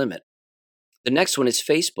certain limit. The next one is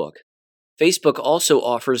Facebook. Facebook also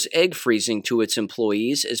offers egg freezing to its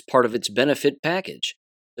employees as part of its benefit package.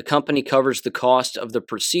 The company covers the cost of the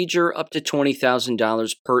procedure up to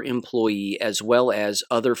 $20,000 per employee, as well as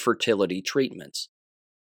other fertility treatments.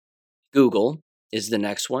 Google is the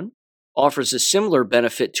next one. Offers a similar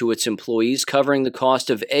benefit to its employees, covering the cost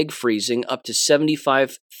of egg freezing up to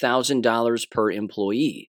 $75,000 per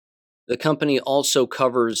employee. The company also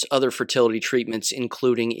covers other fertility treatments,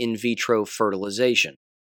 including in vitro fertilization.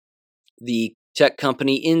 The tech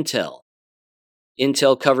company Intel.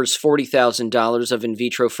 Intel covers $40,000 of in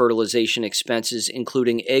vitro fertilization expenses,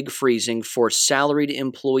 including egg freezing for salaried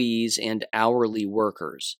employees and hourly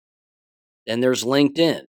workers. Then there's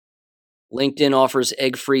LinkedIn. LinkedIn offers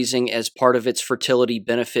egg freezing as part of its fertility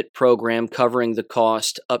benefit program, covering the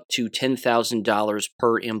cost up to $10,000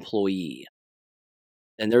 per employee.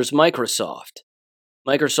 Then there's Microsoft.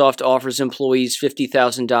 Microsoft offers employees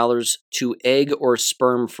 $50,000 to egg or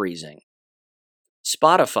sperm freezing.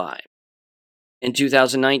 Spotify. In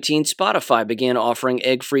 2019, Spotify began offering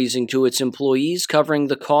egg freezing to its employees, covering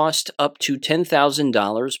the cost up to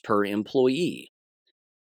 $10,000 per employee.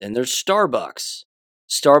 Then there's Starbucks.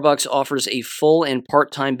 Starbucks offers a full and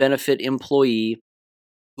part-time benefit employee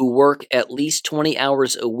who work at least 20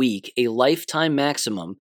 hours a week, a lifetime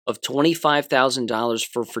maximum of $25,000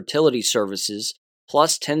 for fertility services,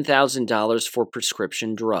 plus $10,000 for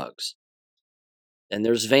prescription drugs. Then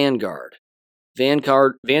there's Vanguard.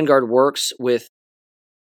 Vanguard works with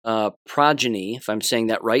Progeny, if I'm saying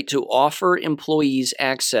that right, to offer employees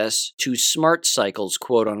access to smart cycles,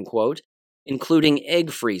 quote unquote, including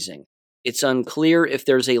egg freezing. It's unclear if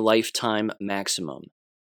there's a lifetime maximum.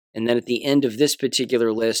 And then at the end of this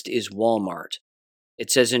particular list is Walmart. It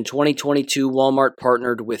says in 2022, Walmart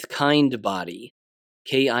partnered with KindBody,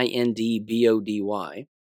 KINDBODY,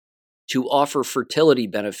 to offer fertility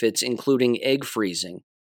benefits, including egg freezing,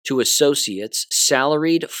 to associates,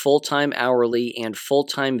 salaried, full-time hourly, and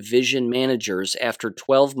full-time vision managers after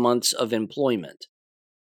 12 months of employment.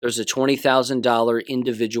 There's a $20,000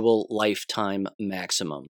 individual lifetime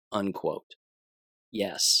maximum, unquote.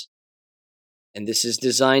 Yes. And this is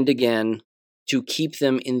designed, again, to keep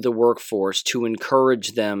them in the workforce, to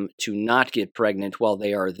encourage them to not get pregnant while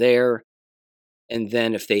they are there. And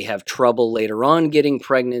then if they have trouble later on getting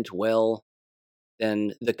pregnant, well,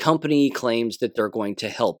 then the company claims that they're going to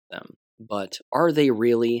help them. But are they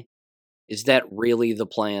really? Is that really the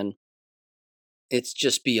plan? It's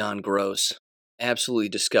just beyond gross. Absolutely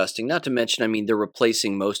disgusting. Not to mention, they're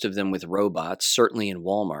replacing most of them with robots, certainly in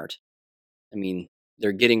Walmart.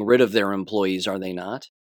 They're getting rid of their employees, are they not?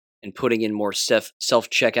 And putting in more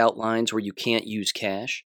self-checkout lines where you can't use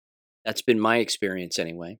cash. That's been my experience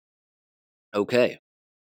anyway. Okay.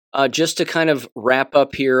 Just to kind of wrap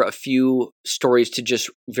up here, a few stories to just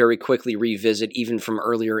very quickly revisit, even from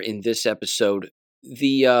earlier in this episode.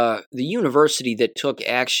 the university that took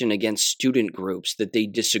action against student groups that they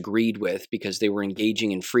disagreed with because they were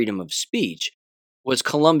engaging in freedom of speech was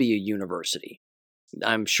Columbia University.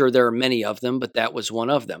 I'm sure there are many of them, but that was one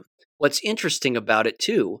of them. What's interesting about it,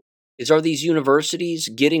 too, is are these universities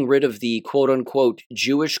getting rid of the quote-unquote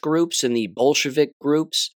Jewish groups and the Bolshevik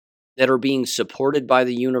groups that are being supported by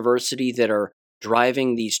the university that are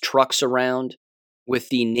driving these trucks around with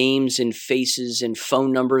the names and faces and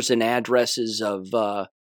phone numbers and addresses of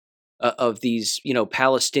these,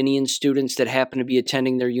 Palestinian students that happen to be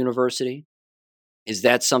attending their university? Is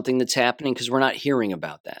that something that's happening? Because we're not hearing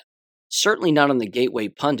about that. Certainly not on the Gateway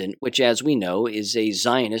Pundit, which, as we know, is a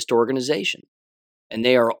Zionist organization. And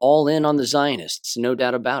they are all in on the Zionists, no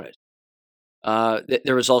doubt about it.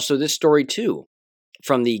 There was also this story, too,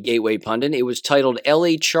 from the Gateway Pundit. It was titled,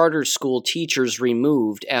 LA Charter School Teachers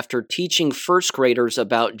Removed After Teaching First Graders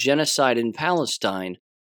About Genocide in Palestine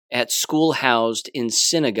at School Housed in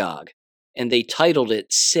Synagogue. And they titled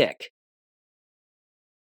it Sick.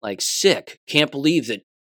 Like, sick. Can't believe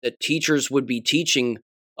that teachers would be teaching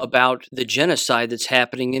about the genocide that's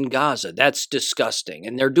happening in Gaza. That's disgusting.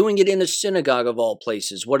 And they're doing it in a synagogue of all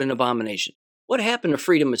places. What an abomination. What happened to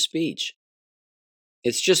freedom of speech?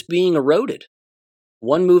 It's just being eroded.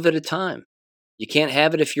 One move at a time. You can't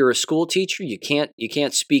have it if you're a school teacher. You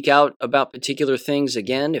can't speak out about particular things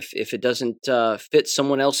again if it doesn't fit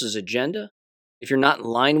someone else's agenda. If you're not in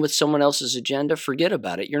line with someone else's agenda, forget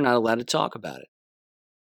about it. You're not allowed to talk about it.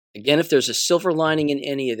 Again, if there's a silver lining in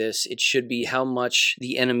any of this, it should be how much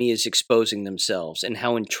the enemy is exposing themselves and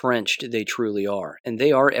how entrenched they truly are. And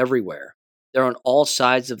they are everywhere. They're on all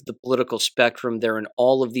sides of the political spectrum. They're in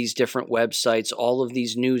all of these different websites, all of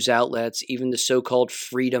these news outlets, even the so-called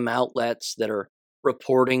freedom outlets that are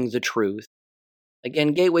reporting the truth.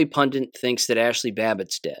 Again, Gateway Pundit thinks that Ashley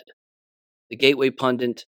Babbitt's dead. The Gateway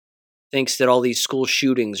Pundit thinks that all these school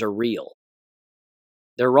shootings are real.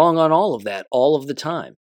 They're wrong on all of that, all of the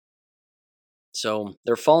time. So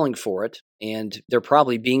they're falling for it, and they're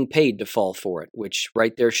probably being paid to fall for it, which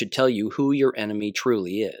right there should tell you who your enemy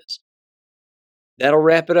truly is. That'll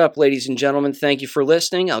wrap it up, ladies and gentlemen. Thank you for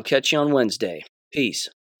listening. I'll catch you on Wednesday. Peace.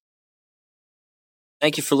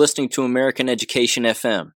 Thank you for listening to American Education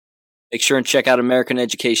FM. Make sure and check out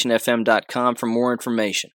AmericanEducationFM.com for more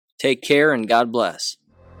information. Take care and God bless.